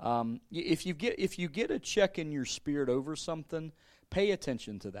 if you get a check in your spirit over something, pay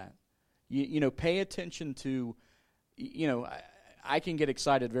attention to that. Pay attention to, I can get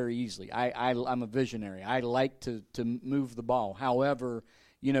excited very easily. I'm a visionary. I like to move the ball. However,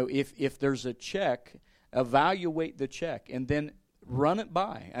 if there's a check, evaluate the check and then run it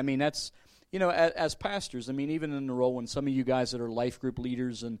by. I mean, that's, as pastors, I mean, even in the role when some of you guys that are life group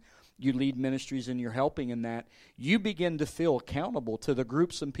leaders and you lead ministries and you're helping in that, you begin to feel accountable to the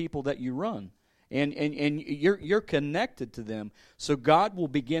groups and people that you run. And you're connected to them. So God will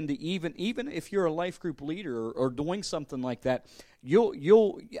begin to, even if you're a life group leader or doing something like that,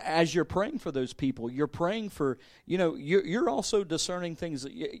 you'll as you're praying for those people, you're praying for, you're also discerning things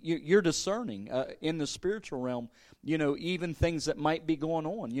that you're discerning in the spiritual realm, even things that might be going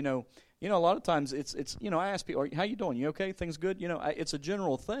on. A lot of times it's I ask people, how you doing? You okay? Things good? It's a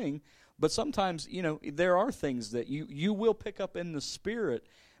general thing, but sometimes, there are things that you will pick up in the spirit,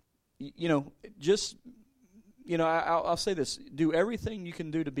 I'll say this, do everything you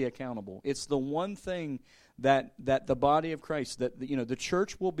can do to be accountable. It's the one thing that the body of Christ, that the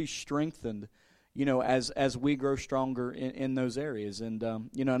church will be strengthened, as we grow stronger in those areas. And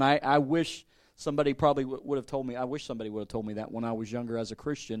and I wish somebody probably would have told me. I wish somebody would have told me that when I was younger as a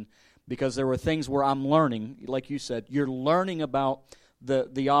Christian, because there were things where I'm learning, like you said, you're learning about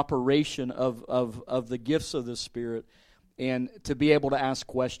the operation of the gifts of the Spirit, and to be able to ask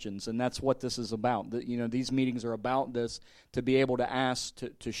questions. And that's what this is about. These meetings are about this, to be able to ask,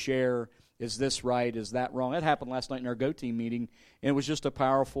 to share. Is this right? Is that wrong? That happened last night in our Go Team meeting, and it was just a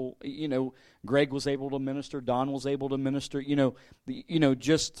powerful, Greg was able to minister, Don was able to minister,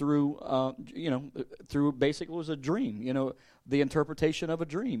 just through, through basically it was a dream, the interpretation of a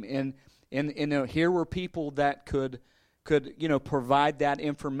dream. And here were people that could provide that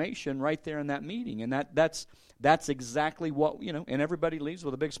information right there in that meeting. And that's exactly what, and everybody leaves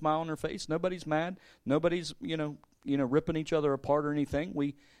with a big smile on their face. Nobody's mad. Nobody's, ripping each other apart or anything.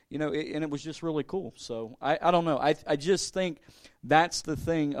 And it was just really cool. So I don't know. I just think that's the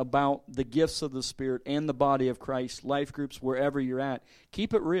thing about the gifts of the Spirit and the body of Christ, life groups, wherever you're at.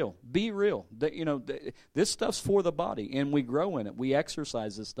 Keep it real. Be real. This stuff's for the body, and we grow in it. We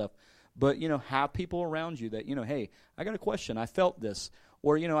exercise this stuff. But, have people around you that, hey, I got a question. I felt this.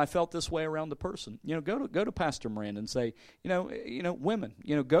 Or, I felt this way around the person. Go to Pastor Miranda and say, women,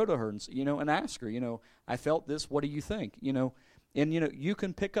 go to her and ask her, I felt this. What do you think? And, you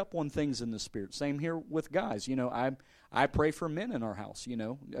can pick up on things in the Spirit. Same here with guys. I pray for men in our house,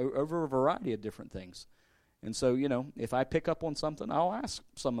 over a variety of different things. And so, if I pick up on something, I'll ask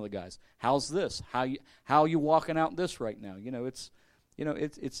some of the guys, how's this? How are you walking out this right now? It's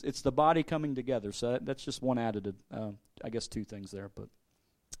the body coming together. So that's just one added, I guess, two things there. But,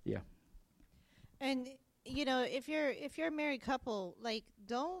 yeah. And, if you're a married couple, like,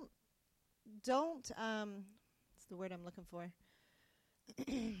 don't, what's the word I'm looking for?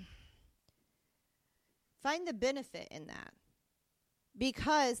 Find the benefit in that,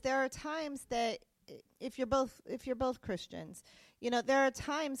 because there are times that if you're both Christians, there are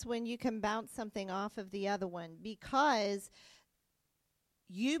times when you can bounce something off of the other one, because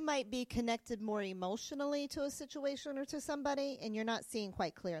you might be connected more emotionally to a situation or to somebody, and you're not seeing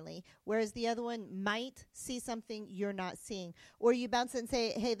quite clearly, whereas the other one might see something you're not seeing. Or you bounce it and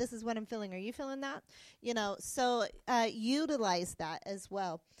say, hey, this is what I'm feeling. Are you feeling that? So utilize that as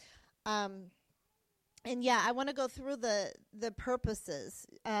well. And yeah, I want to go through the purposes.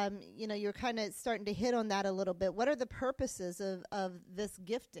 You're kind of starting to hit on that a little bit. What are the purposes of this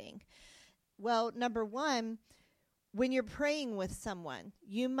gifting? Well, number one, when you're praying with someone,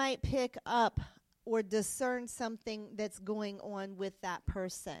 you might pick up or discern something that's going on with that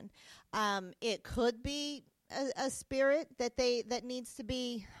person. It could be a spirit that needs to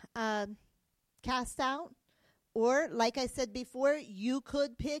be cast out. Or, like I said before, you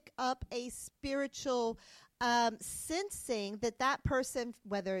could pick up a spiritual sensing that person,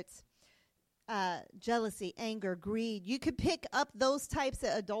 whether it's jealousy, anger, greed. You could pick up those types of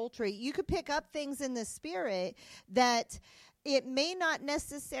adultery. You could pick up things in the spirit that it may not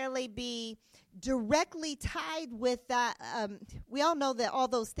necessarily be directly tied with that. We all know that all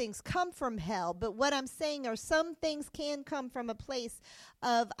those things come from hell, but what I'm saying are some things can come from a place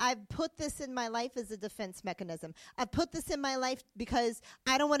of, I've put this in my life as a defense mechanism. I've put this in my life because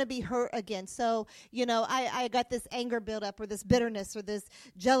I don't want to be hurt again. So, I got this anger built up, or this bitterness, or this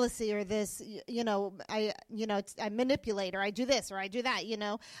jealousy, or this, I manipulate, or I do this, or I do that,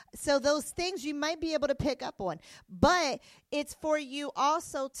 So those things you might be able to pick up on, but it's for you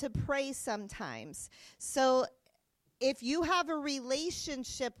also to pray sometimes. So if you have a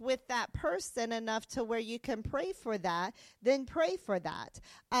relationship with that person enough to where you can pray for that, then pray for that.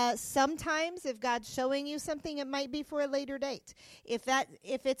 Sometimes if God's showing you something, it might be for a later date. If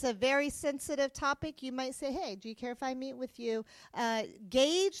it's a very sensitive topic, you might say, hey, do you care if I meet with you?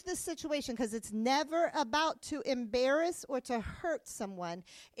 Gauge the situation, because it's never about to embarrass or to hurt someone.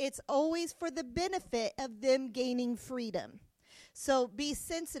 It's always for the benefit of them gaining freedom. So be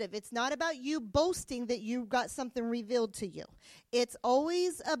sensitive. It's not about you boasting that you got something revealed to you. It's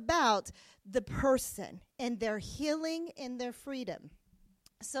always about the person and their healing and their freedom.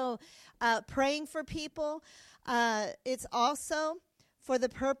 So praying for people, it's also for the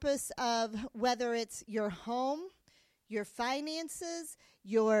purpose of whether it's your home, your finances,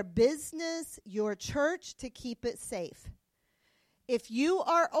 your business, your church, to keep it safe. If you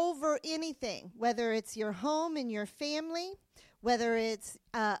are over anything, whether it's your home and your family, whether it's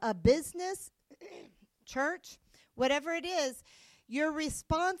a business, church, whatever it is, you're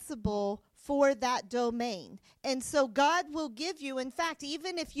responsible for that domain. And so God will give you, in fact,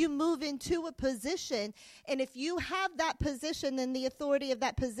 even if you move into a position, and if you have that position and the authority of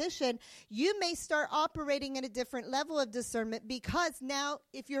that position, you may start operating at a different level of discernment, because now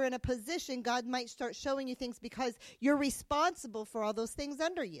if you're in a position, God might start showing you things because you're responsible for all those things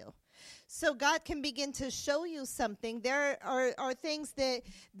under you. So God can begin to show you something. There are things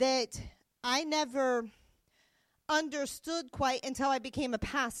that I never understood quite until I became a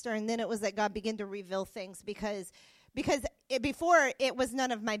pastor, and then it was that God began to reveal things because before it was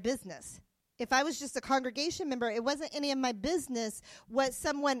none of my business. If I was just a congregation member, it wasn't any of my business what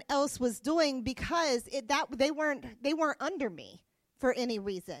someone else was doing, because they weren't under me for any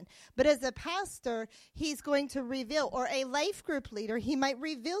reason. But as a pastor, he's going to reveal, or a life group leader, he might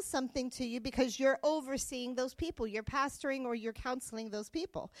reveal something to you because you're overseeing those people. You're pastoring or you're counseling those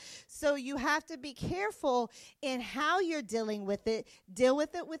people. So you have to be careful in how you're dealing with it. Deal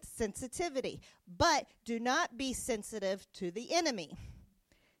with it with sensitivity, but do not be sensitive to the enemy.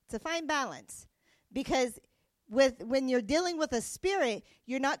 It's a fine balance, because when you're dealing with a spirit,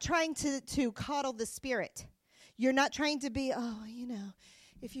 you're not trying to coddle the spirit. You're not trying to be,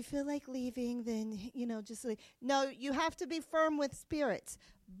 if you feel like leaving, then, just leave. No, you have to be firm with spirits.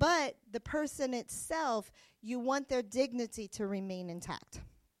 But the person itself, you want their dignity to remain intact.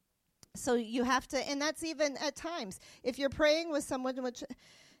 So you have to, and that's even at times. If you're praying with someone, which,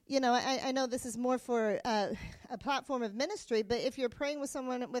 I know this is more for a platform of ministry, but if you're praying with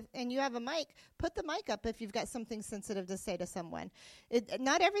someone and you have a mic, put the mic up if you've got something sensitive to say to someone.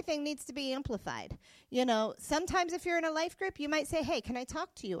 Not everything needs to be amplified. Sometimes if you're in a life group, you might say, hey, can I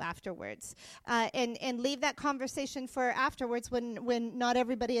talk to you afterwards? And leave that conversation for afterwards when not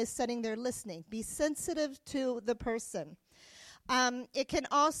everybody is sitting there listening. Be sensitive to the person. It can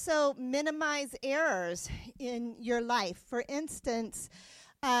also minimize errors in your life. For instance,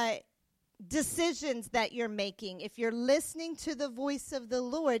 decisions that you're making. If you're listening to the voice of the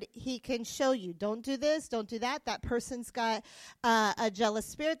Lord, he can show you, don't do this, don't do that. That person's got a jealous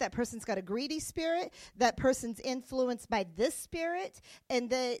spirit. That person's got a greedy spirit. That person's influenced by this spirit.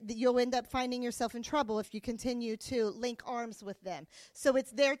 And you'll end up finding yourself in trouble if you continue to link arms with them. So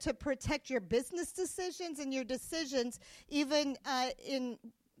it's there to protect your business decisions and your decisions, even in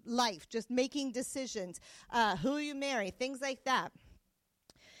life, just making decisions, who you marry, things like that.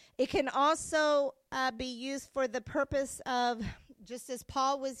 It can also be used for the purpose of, just as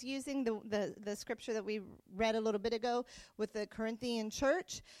Paul was using the scripture that we read a little bit ago with the Corinthian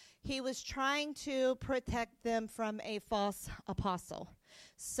church, he was trying to protect them from a false apostle.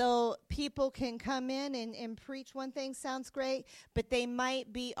 So people can come in and preach one thing, sounds great, but they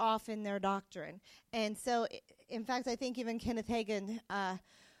might be off in their doctrine. And so, in fact, I think even Kenneth Hagin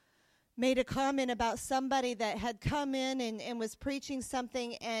made a comment about somebody that had come in and was preaching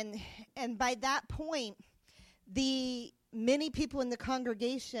something, and by that point, the many people in the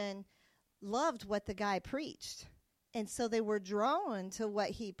congregation loved what the guy preached, and so they were drawn to what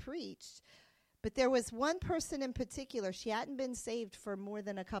he preached. But there was one person in particular, she hadn't been saved for more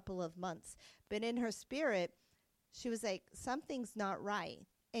than a couple of months, but in her spirit, she was like, something's not right.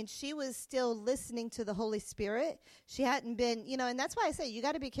 And she was still listening to the Holy Spirit. She hadn't been, and that's why I say you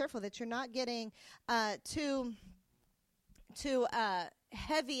got to be careful that you're not getting too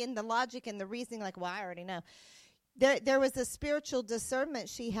heavy in the logic and the reasoning, like, well, I already know. There was a spiritual discernment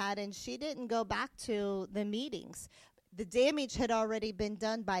she had, and she didn't go back to the meetings. The damage had already been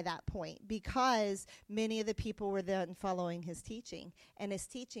done by that point, because many of the people were then following his teaching, and his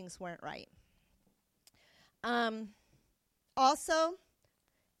teachings weren't right. Also,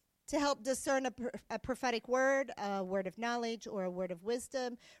 to help discern a prophetic word, a word of knowledge, or a word of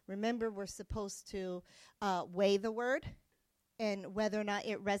wisdom, remember, we're supposed to weigh the word and whether or not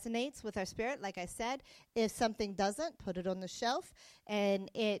it resonates with our spirit. Like I said, if something doesn't, put it on the shelf.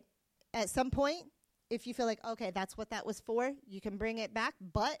 And at some point, if you feel like, okay, that's what that was for, you can bring it back.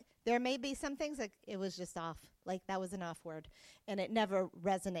 But there may be some things like it was just off, like that was an off word, and it never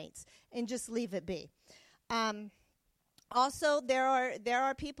resonates. And just leave it be. Also, there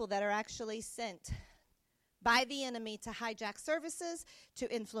are people that are actually sent by the enemy to hijack services,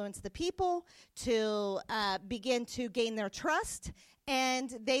 to influence the people, to begin to gain their trust,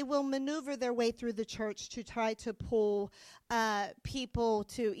 and they will maneuver their way through the church to try to pull people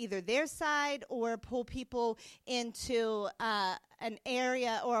to either their side or pull people into an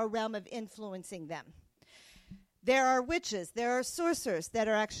area or a realm of influencing them. There are witches, there are sorcerers that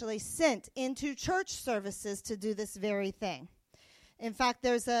are actually sent into church services to do this very thing. In fact,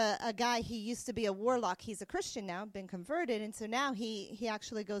 there's a guy, he used to be a warlock. He's a Christian now, been converted, and so now he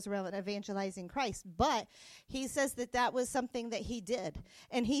actually goes around evangelizing Christ. But he says that was something that he did.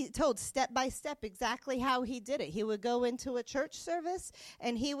 And he told step by step exactly how he did it. He would go into a church service,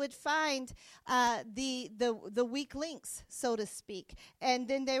 and he would find the weak links, so to speak. And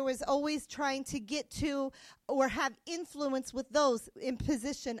then there was always trying to get to or have influence with those in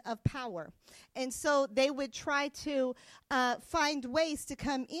position of power. And so they would try to find ways to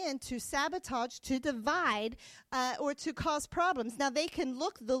come in to sabotage, to divide, or to cause problems. Now, they can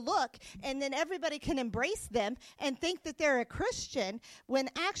look the look, and then everybody can embrace them and think that they're a Christian, when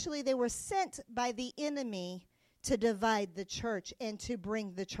actually they were sent by the enemy to divide the church and to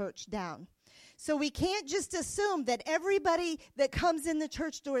bring the church down. So we can't just assume that everybody that comes in the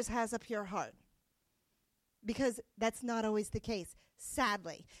church doors has a pure heart, because that's not always the case,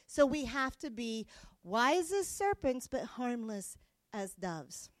 sadly. So we have to be wise as serpents, but harmless as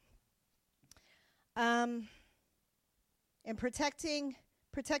doves. And protecting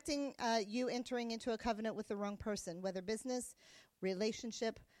you entering into a covenant with the wrong person, whether business,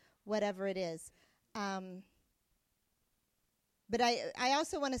 relationship, whatever it is. But I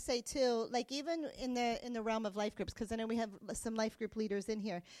also want to say too, like even in the realm of life groups, because I know we have some life group leaders in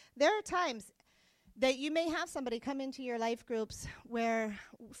here, there are times that you may have somebody come into your life groups where,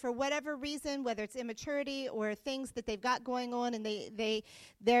 for whatever reason, whether it's immaturity or things that they've got going on, and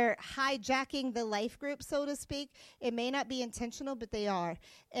they're hijacking the life group, so to speak. It may not be intentional, but they are.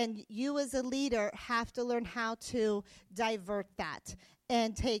 And you as a leader have to learn how to divert that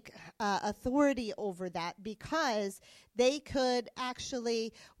and take authority over that, because they could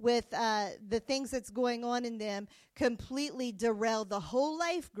actually, with the things that's going on in them, completely derail the whole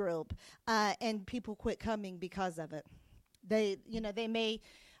life group, and people quit coming because of it. They may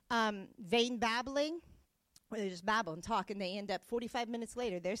vain babbling, where they just babble and talk, and they end up 45 minutes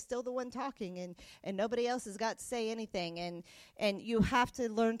later, they're still the one talking, and nobody else has got to say anything. And you have to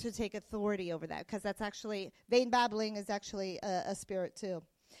learn to take authority over that, because that's actually, vain babbling is actually a spirit too.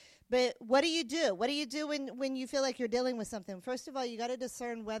 But what do you do? What do you do when you feel like you're dealing with something? First of all, you got to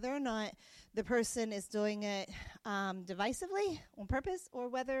discern whether or not the person is doing it divisively, on purpose, or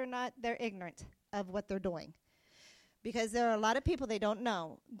whether or not they're ignorant of what they're doing. Because there are a lot of people, they don't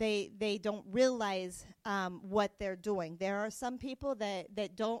know. They don't realize what they're doing. There are some people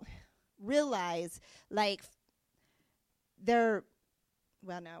that don't realize, like, they're,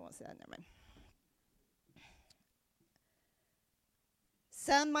 well, no, I won't say that, never mind.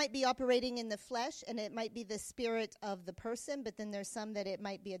 Some might be operating in the flesh, and it might be the spirit of the person, but then there's some that it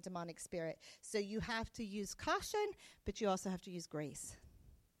might be a demonic spirit. So you have to use caution, but you also have to use grace.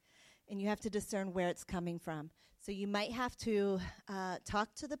 And you have to discern where it's coming from. So you might have to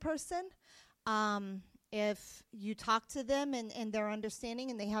talk to the person. If you talk to them and they're understanding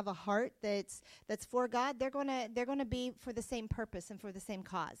and they have a heart that's for God, they're gonna be for the same purpose and for the same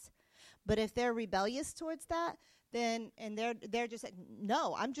cause. But if they're rebellious towards that, then, and they're just like,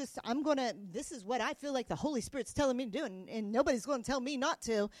 no, this is what I feel like the Holy Spirit's telling me to do, and nobody's going to tell me not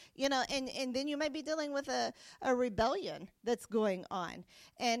to, and then you might be dealing with a rebellion that's going on.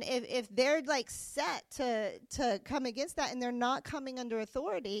 And if they're like set to come against that, and they're not coming under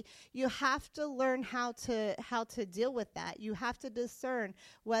authority, you have to learn how to deal with that. You have to discern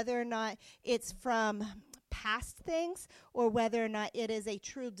whether or not it's from past things or whether or not it is a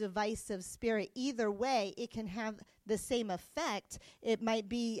true divisive spirit. Either way, it can have the same effect. It might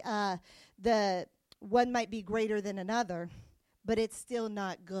be the one might be greater than another, but it's still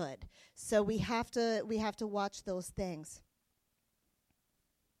not good. So we have to watch those things.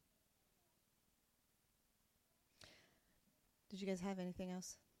 Did you guys have anything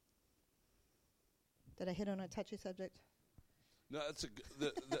else? Did I hit on a touchy subject? No, that's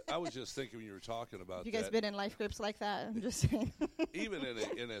I was just thinking when you were talking about you guys that. Been in life groups like that? I'm just saying. Even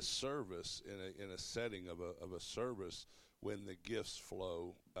in a service, in a setting of a service, when the gifts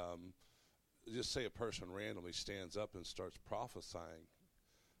flow, just say a person randomly stands up and starts prophesying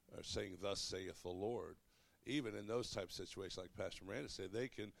or saying, "Thus saith the Lord." Even in those type of situations, like Pastor Miranda said, they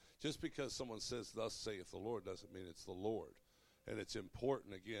can, just because someone says, "Thus saith the Lord," doesn't mean it's the Lord. And it's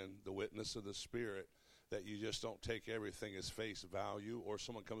important, again, the witness of the Spirit, that you just don't take everything as face value, or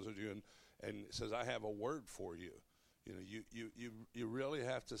someone comes to you and says, "I have a word for you." You really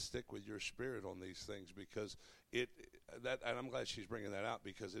have to stick with your spirit on these things, because and I'm glad she's bringing that out,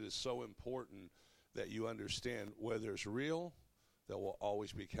 because it is so important that you understand where there's real, there will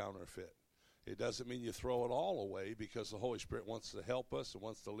always be counterfeit. It doesn't mean you throw it all away, because the Holy Spirit wants to help us and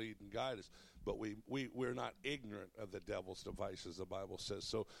wants to lead and guide us. but we're not ignorant of the devil's devices, the Bible says.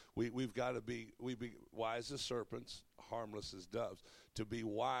 So we've got to be wise as serpents, harmless as doves, to be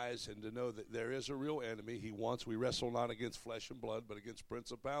wise and to know that there is a real enemy. We wrestle not against flesh and blood, but against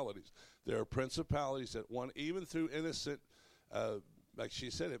principalities. There are principalities that even through innocent, like she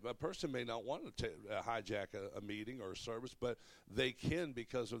said, a person may not want to hijack a meeting or a service, but they can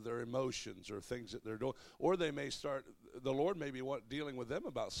because of their emotions or things that they're doing. Or they may the Lord may be dealing with them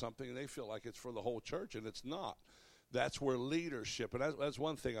about something, and they feel like it's for the whole church, and it's not. That's where leadership, and that's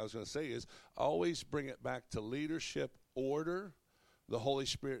one thing I was going to say is always bring it back to leadership, order. The Holy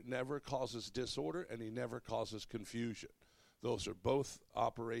Spirit never causes disorder, and he never causes confusion. Those are both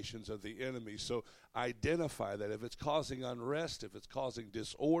operations of the enemy. So identify that if it's causing unrest, if it's causing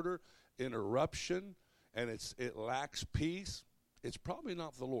disorder, interruption, and it lacks peace, it's probably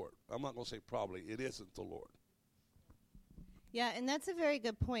not the Lord. I'm not going to say probably. It isn't the Lord. Yeah, and that's a very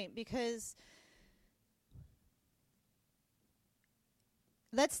good point, because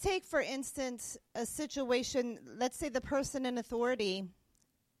let's take, for instance, a situation. Let's say the person in authority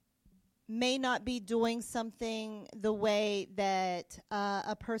may not be doing something the way that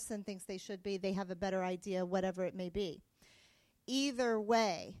a person thinks they should be. They have a better idea, whatever it may be. Either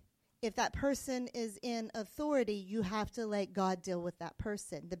way, if that person is in authority, you have to let God deal with that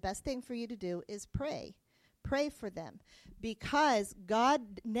person. The best thing for you to do is pray. Pray for them, because God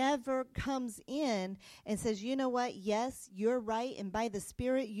never comes in and says, you know what, yes, you're right, and by the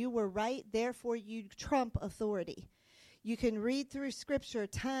Spirit you were right, therefore you trump authority. You can read through Scripture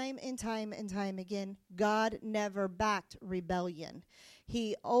time and time and time again. God never backed rebellion.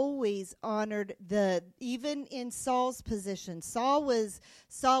 He always honored even in Saul's position. Saul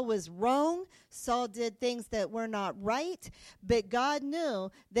was wrong. Saul did things that were not right, but David knew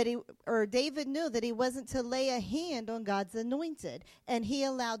that he wasn't to lay a hand on God's anointed, and he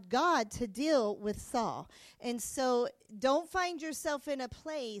allowed God to deal with Saul. And so don't find yourself in a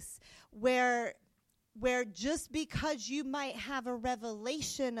place where just because you might have a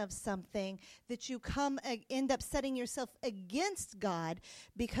revelation of something that you end up setting yourself against God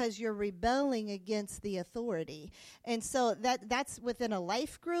because you're rebelling against the authority. And so that's within a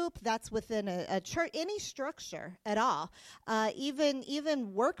life group, that's within a church, any structure at all, even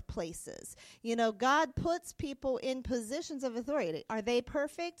workplaces. You know, God puts people in positions of authority. Are they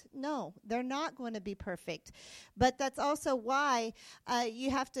perfect? No, they're not going to be perfect. But that's also why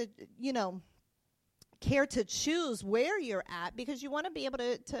you have to, care to choose where you're at, because you want to be able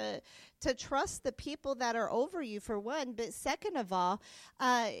to trust the people that are over you, for one. But second of all,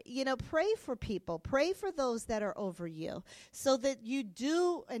 pray for people. Pray for those that are over you, so that you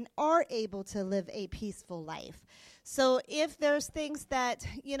do and are able to live a peaceful life. So if there's things that,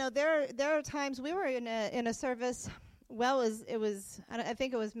 there are times we were in a service. Well, I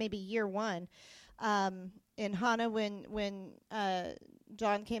think it was maybe year one in Hana when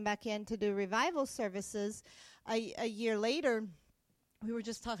John came back in to do revival services a year later. We were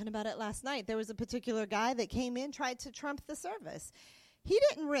just talking about it last night. There was a particular guy that came in, tried to trump the service. He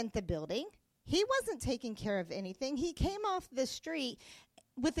didn't rent the building. He wasn't taking care of anything. He came off the street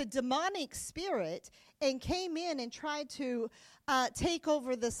with a demonic spirit and came in and tried to take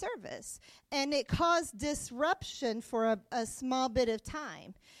over the service. And it caused disruption for a small bit of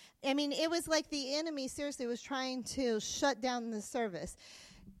time. I mean, it was like the enemy seriously was trying to shut down the service.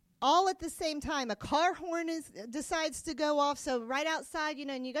 All at the same time, a car horn decides to go off. So right outside,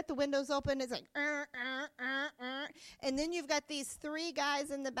 and you got the windows open, it's like, and then you've got these three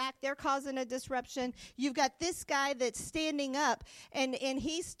guys in the back. They're causing a disruption. You've got this guy that's standing up, and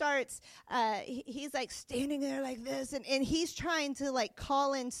he starts, he's like standing there like this, and he's trying to like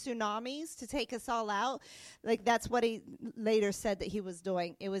call in tsunamis to take us all out. Like that's what he later said that he was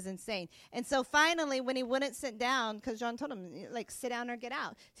doing. It was insane. And so finally, when he wouldn't sit down, because John told him, like, sit down or get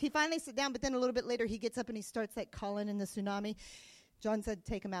out. He finally sit down, but then a little bit later he gets up and he starts like calling in the tsunami. John said,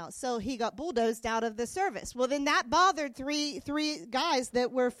 take him out. So he got bulldozed out of the service. Well, then that bothered three guys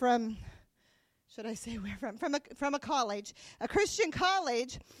that were from, should I say where from a college, a Christian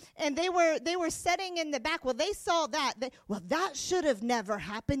college, and they were sitting in the back. Well, they saw that. That should have never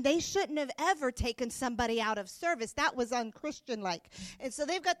happened. They shouldn't have ever taken somebody out of service. That was unchristian-like. And so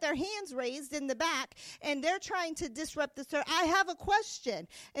they've got their hands raised in the back, and they're trying to disrupt the service. I have a question.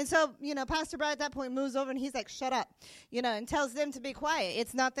 And so, Pastor Brad at that point moves over, and he's like, shut up, and tells them to be quiet.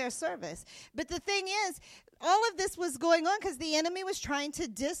 It's not their service. But the thing is, all of this was going on because the enemy was trying to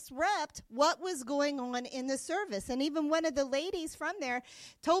disrupt what was going on in the service. And even one of the ladies from there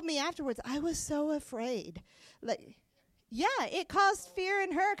told me afterwards, I was so afraid. Yeah, it caused fear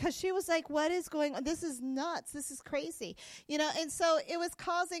in her because she was like, what is going on? This is nuts. This is crazy. And so it was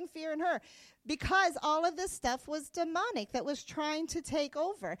causing fear in her. because all of this stuff was demonic that was trying to take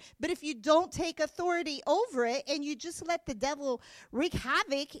over. But if you don't take authority over it and you just let the devil wreak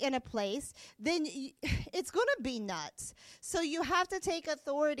havoc in a place, then it's going to be nuts. So you have to take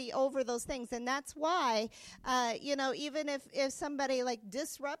authority over those things. And that's why, even if somebody like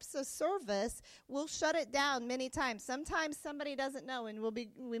disrupts a service, we'll shut it down many times. Sometimes somebody doesn't know, and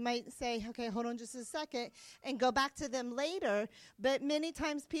we might say, okay, hold on just a second, and go back to them later. But many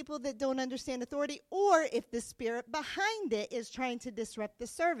times people that don't understand authority, or if the spirit behind it is trying to disrupt the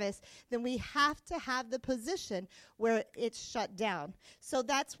service, then we have to have the position where it's shut down. So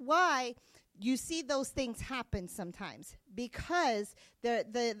that's why you see those things happen sometimes, because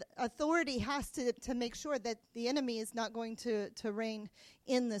the authority has to make sure that the enemy is not going to reign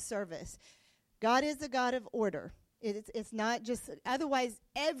in the service. God is a God of order. It's not just, otherwise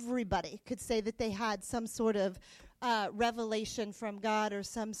everybody could say that they had some sort of revelation from God or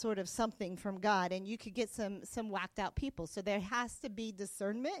some sort of something from God, and you could get some whacked out people. So there has to be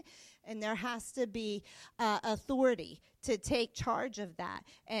discernment, and there has to be authority to take charge of that.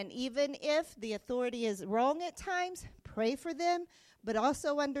 And even if the authority is wrong at times, pray for them, but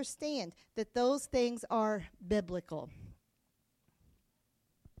also understand that those things are biblical.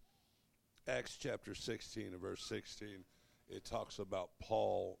 Acts chapter 16 and verse 16, it talks about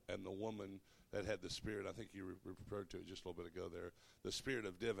Paul and the woman that had the spirit. I think you referred to it just a little bit ago there, the spirit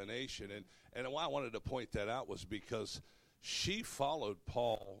of divination. And why I wanted to point that out was because she followed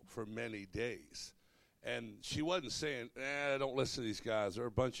Paul for many days. And she wasn't saying, don't listen to these guys. They're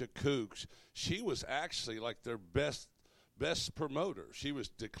a bunch of kooks. She was actually like their best promoter. She was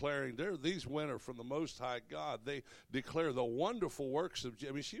declaring, these men are from the Most High God. They declare the wonderful works of,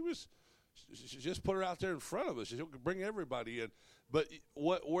 she just put her out there in front of us. She could bring everybody in. But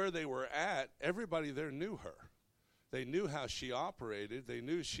where they were at, everybody there knew her. They knew how she operated. They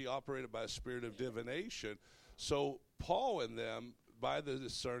knew she operated by a spirit of divination. So Paul and them, by the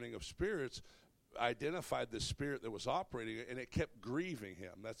discerning of spirits, identified the spirit that was operating, and it kept grieving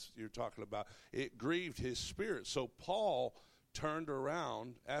him. That's you're talking about. It grieved his spirit. So Paul turned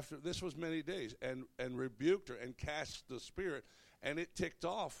around after this was many days and rebuked her and cast the spirit. And it ticked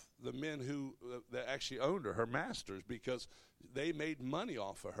off the men who that actually owned her masters, because they made money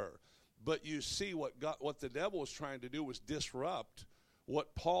off of her. But you see what the devil was trying to do was disrupt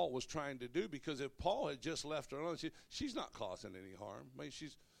what Paul was trying to do, because if Paul had just left her alone, she's not causing any harm. I mean,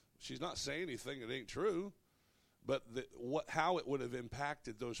 she's not saying anything that ain't true. But how it would have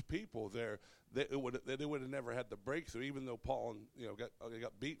impacted those people there, they would have never had the breakthrough, even though Paul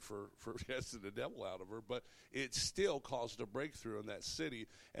got beat for casting the devil out of her. But it still caused a breakthrough in that city,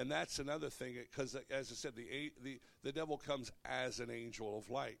 and that's another thing, because as I said, the devil comes as an angel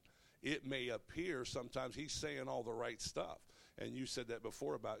of light. It may appear sometimes he's saying all the right stuff. And you said that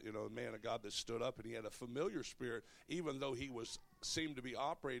before about, a man of God that stood up and he had a familiar spirit, even though he seemed to be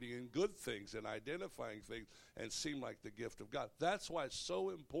operating in good things and identifying things and seemed like the gift of God. That's why it's so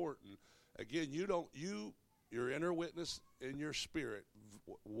important. Again, your inner witness in your spirit,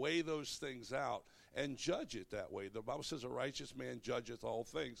 weigh those things out and judge it that way. The Bible says a righteous man judgeth all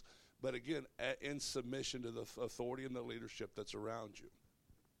things. But again, in submission to the authority and the leadership that's around you.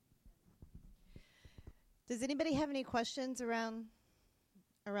 Does anybody have any questions around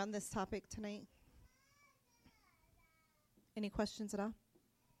this topic tonight? Any questions at all?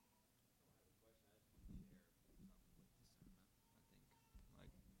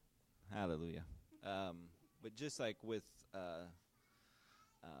 Hallelujah. But just like with,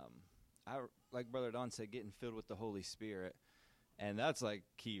 like Brother Don said, getting filled with the Holy Spirit, and that's like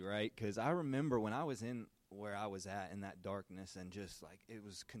key, right? Because I remember when I was in where I was at in that darkness, and just like it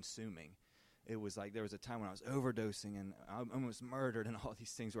was consuming. It was like there was a time when I was overdosing and I almost murdered, and all these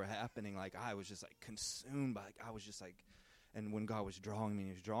things were happening. Like I was just like consumed by, I was just like, and when God was drawing me,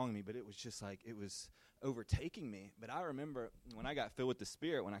 he was drawing me, but it was just like it was overtaking me. But I remember when I got filled with the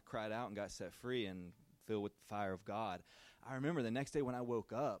Spirit, when I cried out and got set free and filled with the fire of God, I remember the next day when I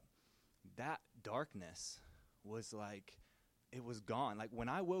woke up, that darkness was like, it was gone. Like when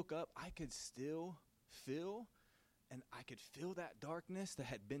I woke up, I could still feel, and I could feel that darkness that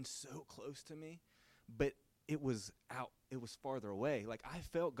had been so close to me, but it was out. It was farther away. Like I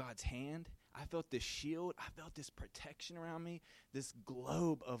felt God's hand. I felt this shield. I felt this protection around me, this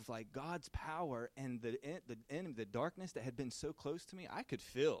globe of like God's power, and the darkness that had been so close to me, I could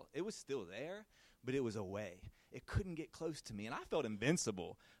feel. It was still there, but it was away. It couldn't get close to me, and I felt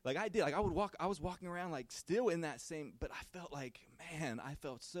invincible. Like I did. Like I was walking around like still in that same, but I felt like, man, I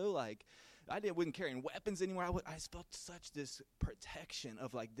felt so like, wasn't carrying weapons anymore. I just felt such this protection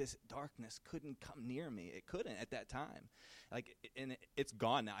of like this darkness couldn't come near me. It couldn't at that time. Like, and it's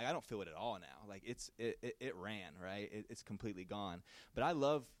gone now. I don't feel it at all now. Like it ran, right? It's completely gone. But I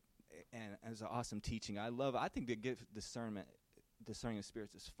love, and it was an awesome teaching. I think the gift of discerning of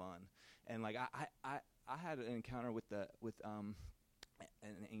spirits is fun. And like I had an encounter with an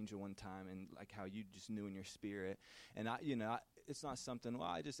angel one time, and like how you just knew in your spirit, and it's not something,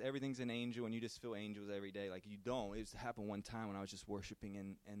 everything's an angel and you just feel angels every day. Like, you don't. It happened one time when I was just worshiping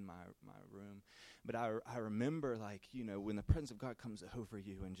in my room. But I remember, like, when the presence of God comes over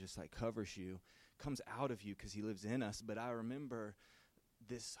you and just like covers you, comes out of you because he lives in us. But I remember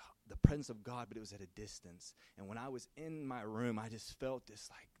the presence of God, but it was at a distance. And when I was in my room, I just felt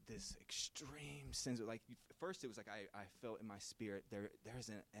this extreme sense of, like, first it was like I felt in my spirit there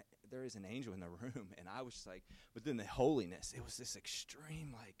is an angel in the room, and I was just like, but then the holiness, it was this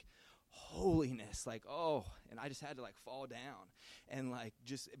extreme like holiness, like, oh, and I just had to like fall down and like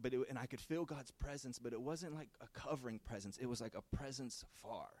and I could feel God's presence, but it wasn't like a covering presence. It was like a presence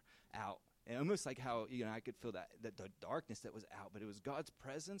far out. And almost like how, I could feel that the darkness that was out, but it was God's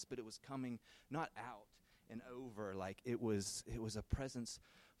presence, but it was coming not out and over. Like, it was a presence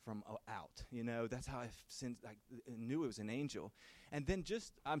from out. That's how I knew it was an angel. And then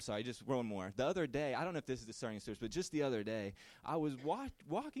just one more. The other day, I don't know if this is discerning of spirits, but just the other day, I was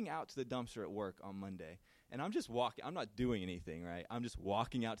walking out to the dumpster at work on Monday. And I'm just walking. I'm not doing anything, right? I'm just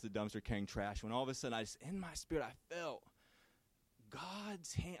walking out to the dumpster carrying trash, when all of a sudden, in my spirit, I felt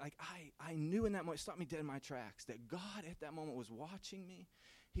God's hand. Like, I knew in that moment, it stopped me dead in my tracks, that God at that moment was watching me.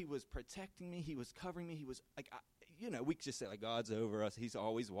 He was protecting me. He was covering me. He was like, we could just say like, God's over us. He's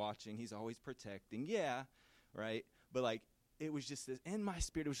always watching. He's always protecting. Yeah, right? But like, it was just this, in my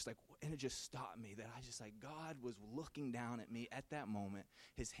spirit, it was just like, and it just stopped me, that I just like, God was looking down at me at that moment.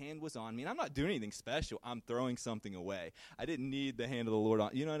 His hand was on me, and I'm not doing anything special. I'm throwing something away. I didn't need the hand of the Lord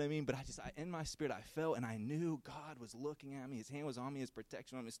on, you know what I mean? But in my spirit, I felt, and I knew God was looking at me. His hand was on me, his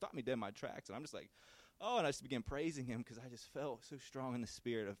protection on me. It stopped me dead in my tracks, and I'm just like, oh, and I just began praising him, because I just felt so strong in the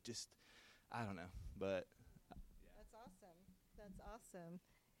spirit of just, I don't know, but. That's awesome.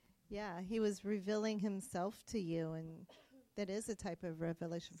 Yeah, he was revealing himself to you, and that is a type of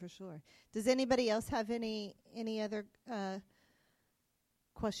revelation for sure. Does anybody else have any other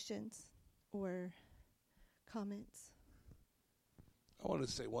questions or comments? I want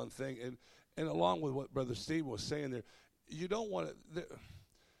to say one thing, and along with what Brother Steve was saying there, you don't want to.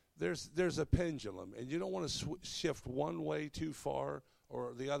 There's a pendulum, and you don't want to shift one way too far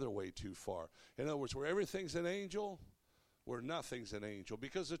or the other way too far. In other words, where everything's an angel, where nothing's an angel.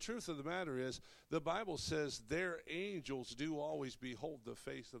 Because the truth of the matter is, the Bible says their angels do always behold the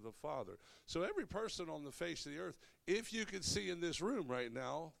face of the Father. So every person on the face of the earth, if you can see in this room right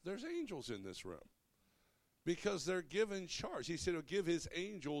now, there's angels in this room. Because they're given charge. He said he'll give his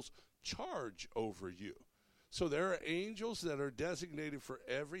angels charge over you. So there are angels that are designated for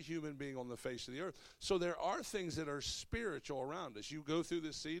every human being on the face of the earth. So there are things that are spiritual around us. You go through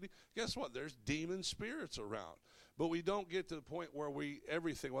this city, guess what? There's demon spirits around. But we don't get to the point where well,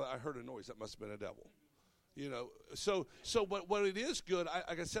 I heard a noise. That must have been a devil. But what it is good,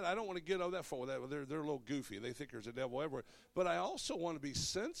 like I said, I don't want to get over that far with that. They're a little goofy. They think there's a devil everywhere. But I also want to be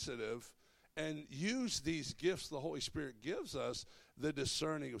sensitive and use these gifts the Holy Spirit gives us, the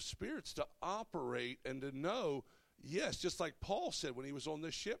discerning of spirits, to operate and to know, yes, just like Paul said when he was on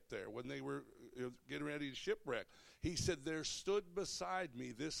the ship there, when they were getting ready to shipwreck. He said, there stood beside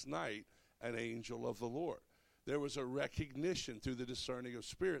me this night an angel of the Lord. There was a recognition through the discerning of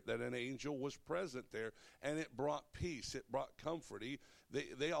spirit that an angel was present there, and it brought peace. It brought comfort.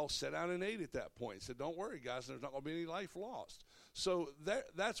 They all sat down and ate at that point. Said, don't worry, guys, there's not going to be any life lost. So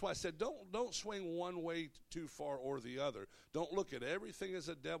that's why I said don't swing one way too far or the other. Don't look at everything as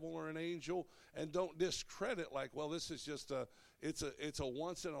a devil or an angel, and don't discredit like, well, this is just it's a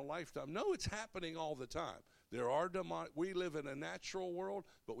once in a lifetime. No, it's happening all the time. There are demonic. We live in a natural world,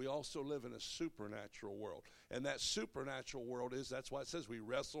 but we also live in a supernatural world. And that supernatural world that's why it says we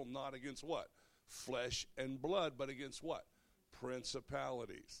wrestle not against what? Flesh and blood, but against what?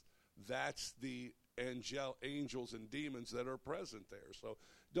 Principalities. That's the angels and demons that are present there. So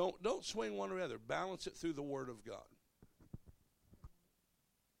don't swing one or the other. Balance it through the Word of God.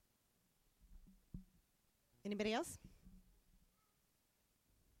 Anybody else?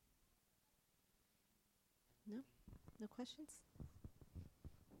 No questions?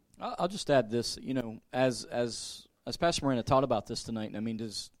 I'll just add this. As Pastor Miranda taught about this tonight, I mean,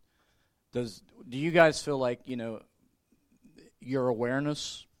 do you guys feel like your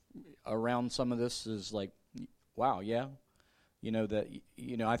awareness around some of this is like, wow, yeah,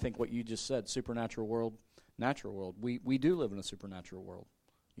 I think what you just said, supernatural world, natural world. We do live in a supernatural world,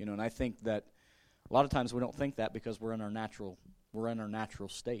 and I think that a lot of times we don't think that because we're in our natural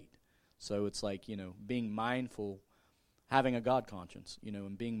state. So it's like, being mindful, having a God conscience,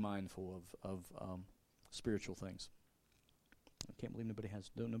 and being mindful of spiritual things. I can't believe nobody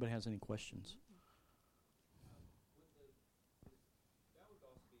has any questions. That would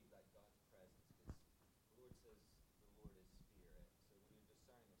also be like God's presence, because the Lord says the Lord is spirit. So when you're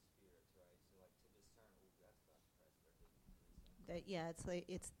discerning the spirits, right? So like to discern, that's God's presence.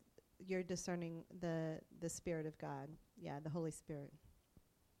 It's you're discerning the Spirit of God. Yeah, the Holy Spirit.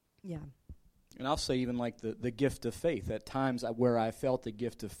 Yeah. And I'll say even like the gift of faith. At times where I felt the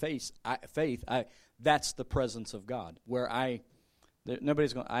gift of faith, that's the presence of God. Where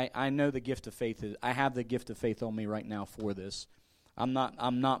nobody's going. I know the gift of faith is. I have the gift of faith on me right now for this. I'm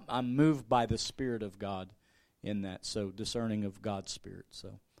moved by the Spirit of God in that. So discerning of God's Spirit.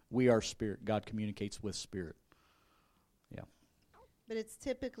 So we are spirit. God communicates with spirit. Yeah. But it's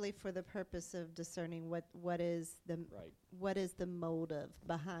typically for the purpose of discerning what is the motive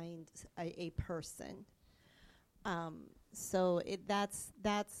behind a person. So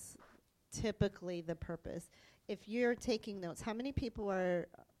that's typically the purpose. If you're taking notes, how many people are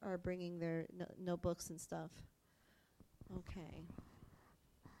bringing their notebooks and stuff? Okay,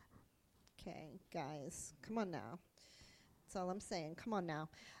 guys, come on now. That's all I'm saying. Come on now.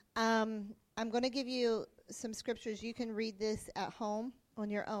 I'm going to give you some scriptures. You can read this at home on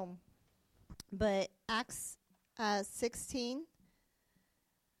your own. But Acts 16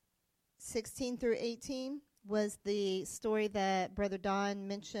 through 18 was the story that Brother Don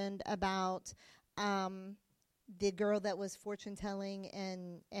mentioned about the girl that was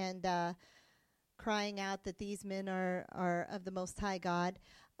fortune-telling and crying out that these men are of the Most High God.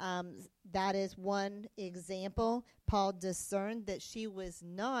 That is one example. Paul discerned that she was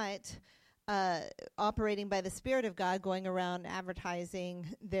not operating by the Spirit of God, going around advertising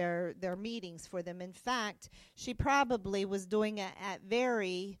their meetings for them. In fact, she probably was doing it at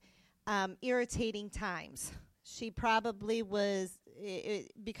very irritating times. She probably was,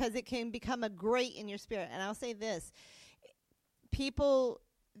 because it can become a grate in your spirit. And I'll say this, people...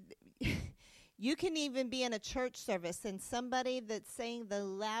 You can even be in a church service and somebody that's saying the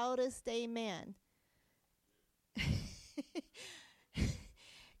loudest amen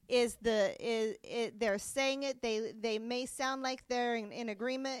they're saying it. They may sound like they're in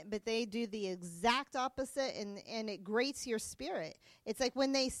agreement, but they do the exact opposite, and it grates your spirit. It's like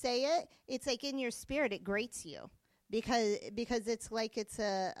when they say it, it's like in your spirit it grates you. Because it's like it's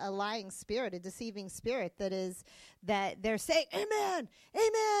a lying spirit, a deceiving spirit that they're saying amen,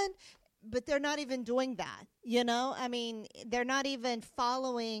 amen. But they're not even doing that, I mean, they're not even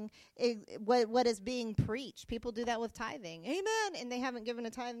following what is being preached. People do that with tithing. Amen. And they haven't given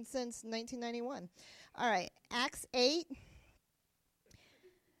a tithe since 1991. All right. Acts 8,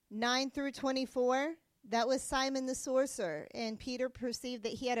 9 through 24. That was Simon the sorcerer. And Peter perceived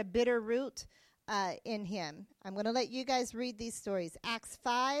that he had a bitter root in him. I'm going to let you guys read these stories. Acts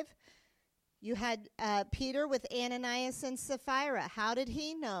 5. You had Peter with Ananias and Sapphira. How did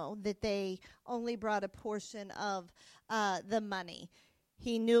he know that they only brought a portion of the money?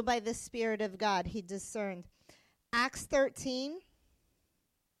 He knew by the Spirit of God. He discerned. Acts 13,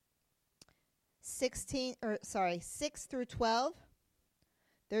 6 through 12.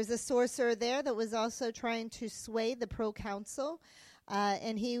 There's a sorcerer there that was also trying to sway the proconsul,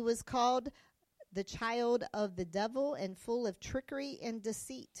 and he was called the child of the devil and full of trickery and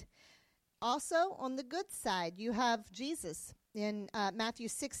deceit. Also, on the good side, you have Jesus. In Matthew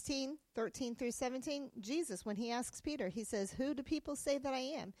 16, 13 through 17, Jesus, when he asks Peter, he says, "Who do people say that I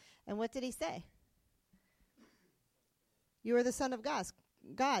am?" And what did he say? You are the Son of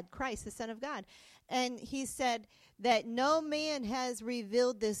God, Christ, the Son of God. And he said that no man has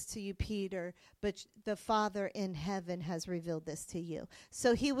revealed this to you, Peter, but the Father in heaven has revealed this to you.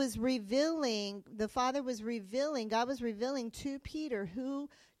 So he was revealing, the Father was revealing, God was revealing to Peter who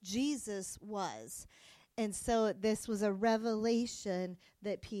Jesus was. And so this was a revelation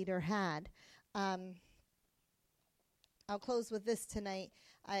that Peter had. I'll close with this tonight.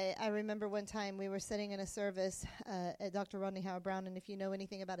 I remember one time we were sitting in a service at Dr. Rodney Howard-Brown, and if you know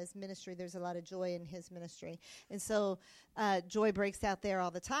anything about his ministry, there's a lot of joy in his ministry. And so joy breaks out there all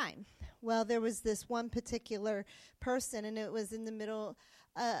the time. Well, there was this one particular person, and it was in the middle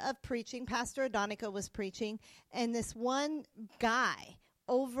of preaching. Pastor Adonica was preaching, and this one guy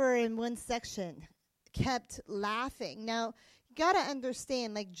over in one section kept laughing. Now, you got to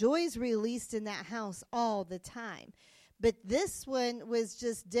understand, like, joy is released in that house all the time. But this one was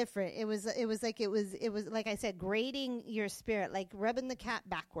just different. It was like I said, grating your spirit, like rubbing the cat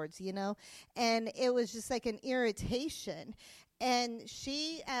backwards, and it was just like an irritation. And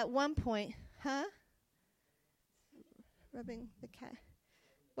she at one point, rubbing the cat,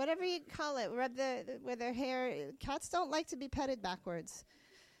 whatever you call it, rub with their hair. Cats don't like to be petted backwards.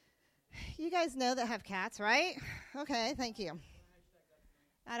 You guys know that have cats, right? Okay, thank you.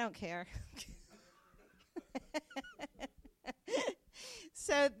 I don't care.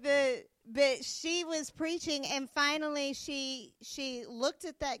 But she was preaching, and finally she looked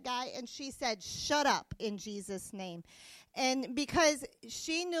at that guy and she said, "Shut up in Jesus' name," and because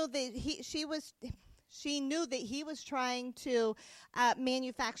she knew that she knew that he was trying to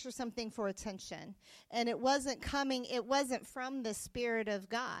manufacture something for attention, and it wasn't from the Spirit of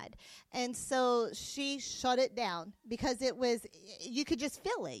God. And so she shut it down because you could just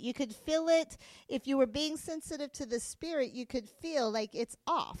feel it. You could feel it. If you were being sensitive to the Spirit, you could feel like it's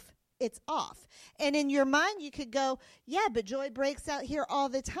off. It's off. And in your mind, you could go, yeah, but joy breaks out here all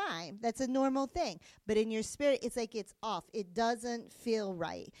the time. That's a normal thing. But in your spirit, it's like it's off. It doesn't feel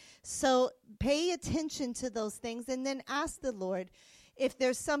right. So pay attention to those things and then ask the Lord if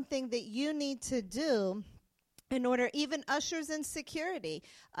there's something that you need to do in order, even ushers in security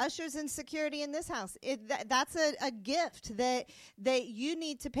in this house. That's a gift that you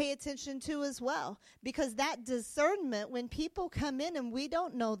need to pay attention to as well, because that discernment, when people come in and we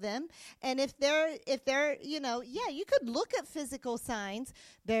don't know them, and if they're you could look at physical signs.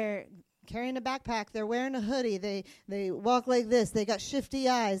 They're carrying a backpack, they're wearing a hoodie, they walk like this, they got shifty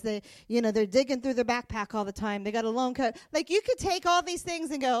eyes, they're digging through their backpack all the time, they got a long cut. Like, you could take all these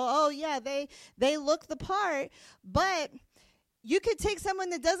things and go, oh yeah, they look the part. But you could take someone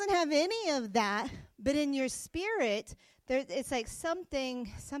that doesn't have any of that, but in your spirit, it's like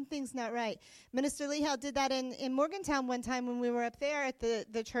something's not right. Minister Lehow did that in Morgantown one time when we were up there at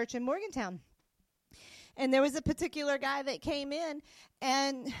the church in Morgantown. And there was a particular guy that came in,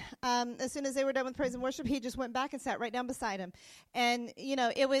 and as soon as they were done with praise and worship, he just went back and sat right down beside him. And,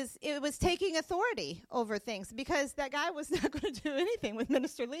 it was taking authority over things, because that guy was not going to do anything with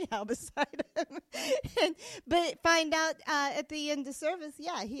Minister Lehow beside him. But find out at the end of service, he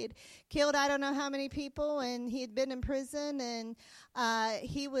had killed I don't know how many people, and he had been in prison, and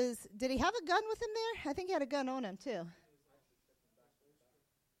did he have a gun with him there? I think he had a gun on him, too.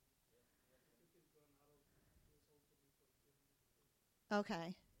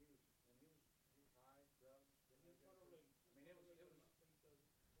 Okay.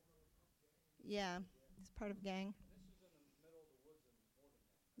 Yeah, it's part of gang.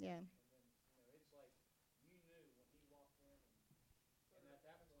 Yeah.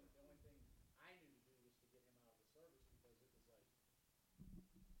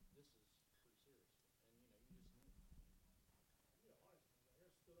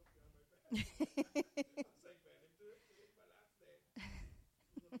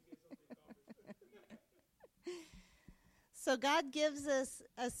 So God gives us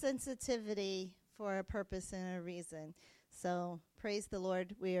a sensitivity for a purpose and a reason. So praise the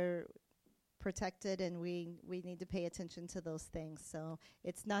Lord. We are protected, and we need to pay attention to those things. So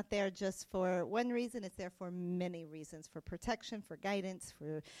it's not there just for one reason. It's there for many reasons: for protection, for guidance,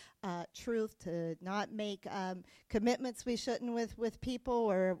 for truth, to not make commitments we shouldn't with people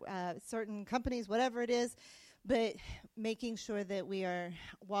or certain companies, whatever it is. But making sure that we are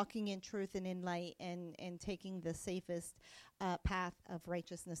walking in truth and in light, and taking the safest path of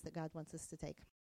righteousness that God wants us to take.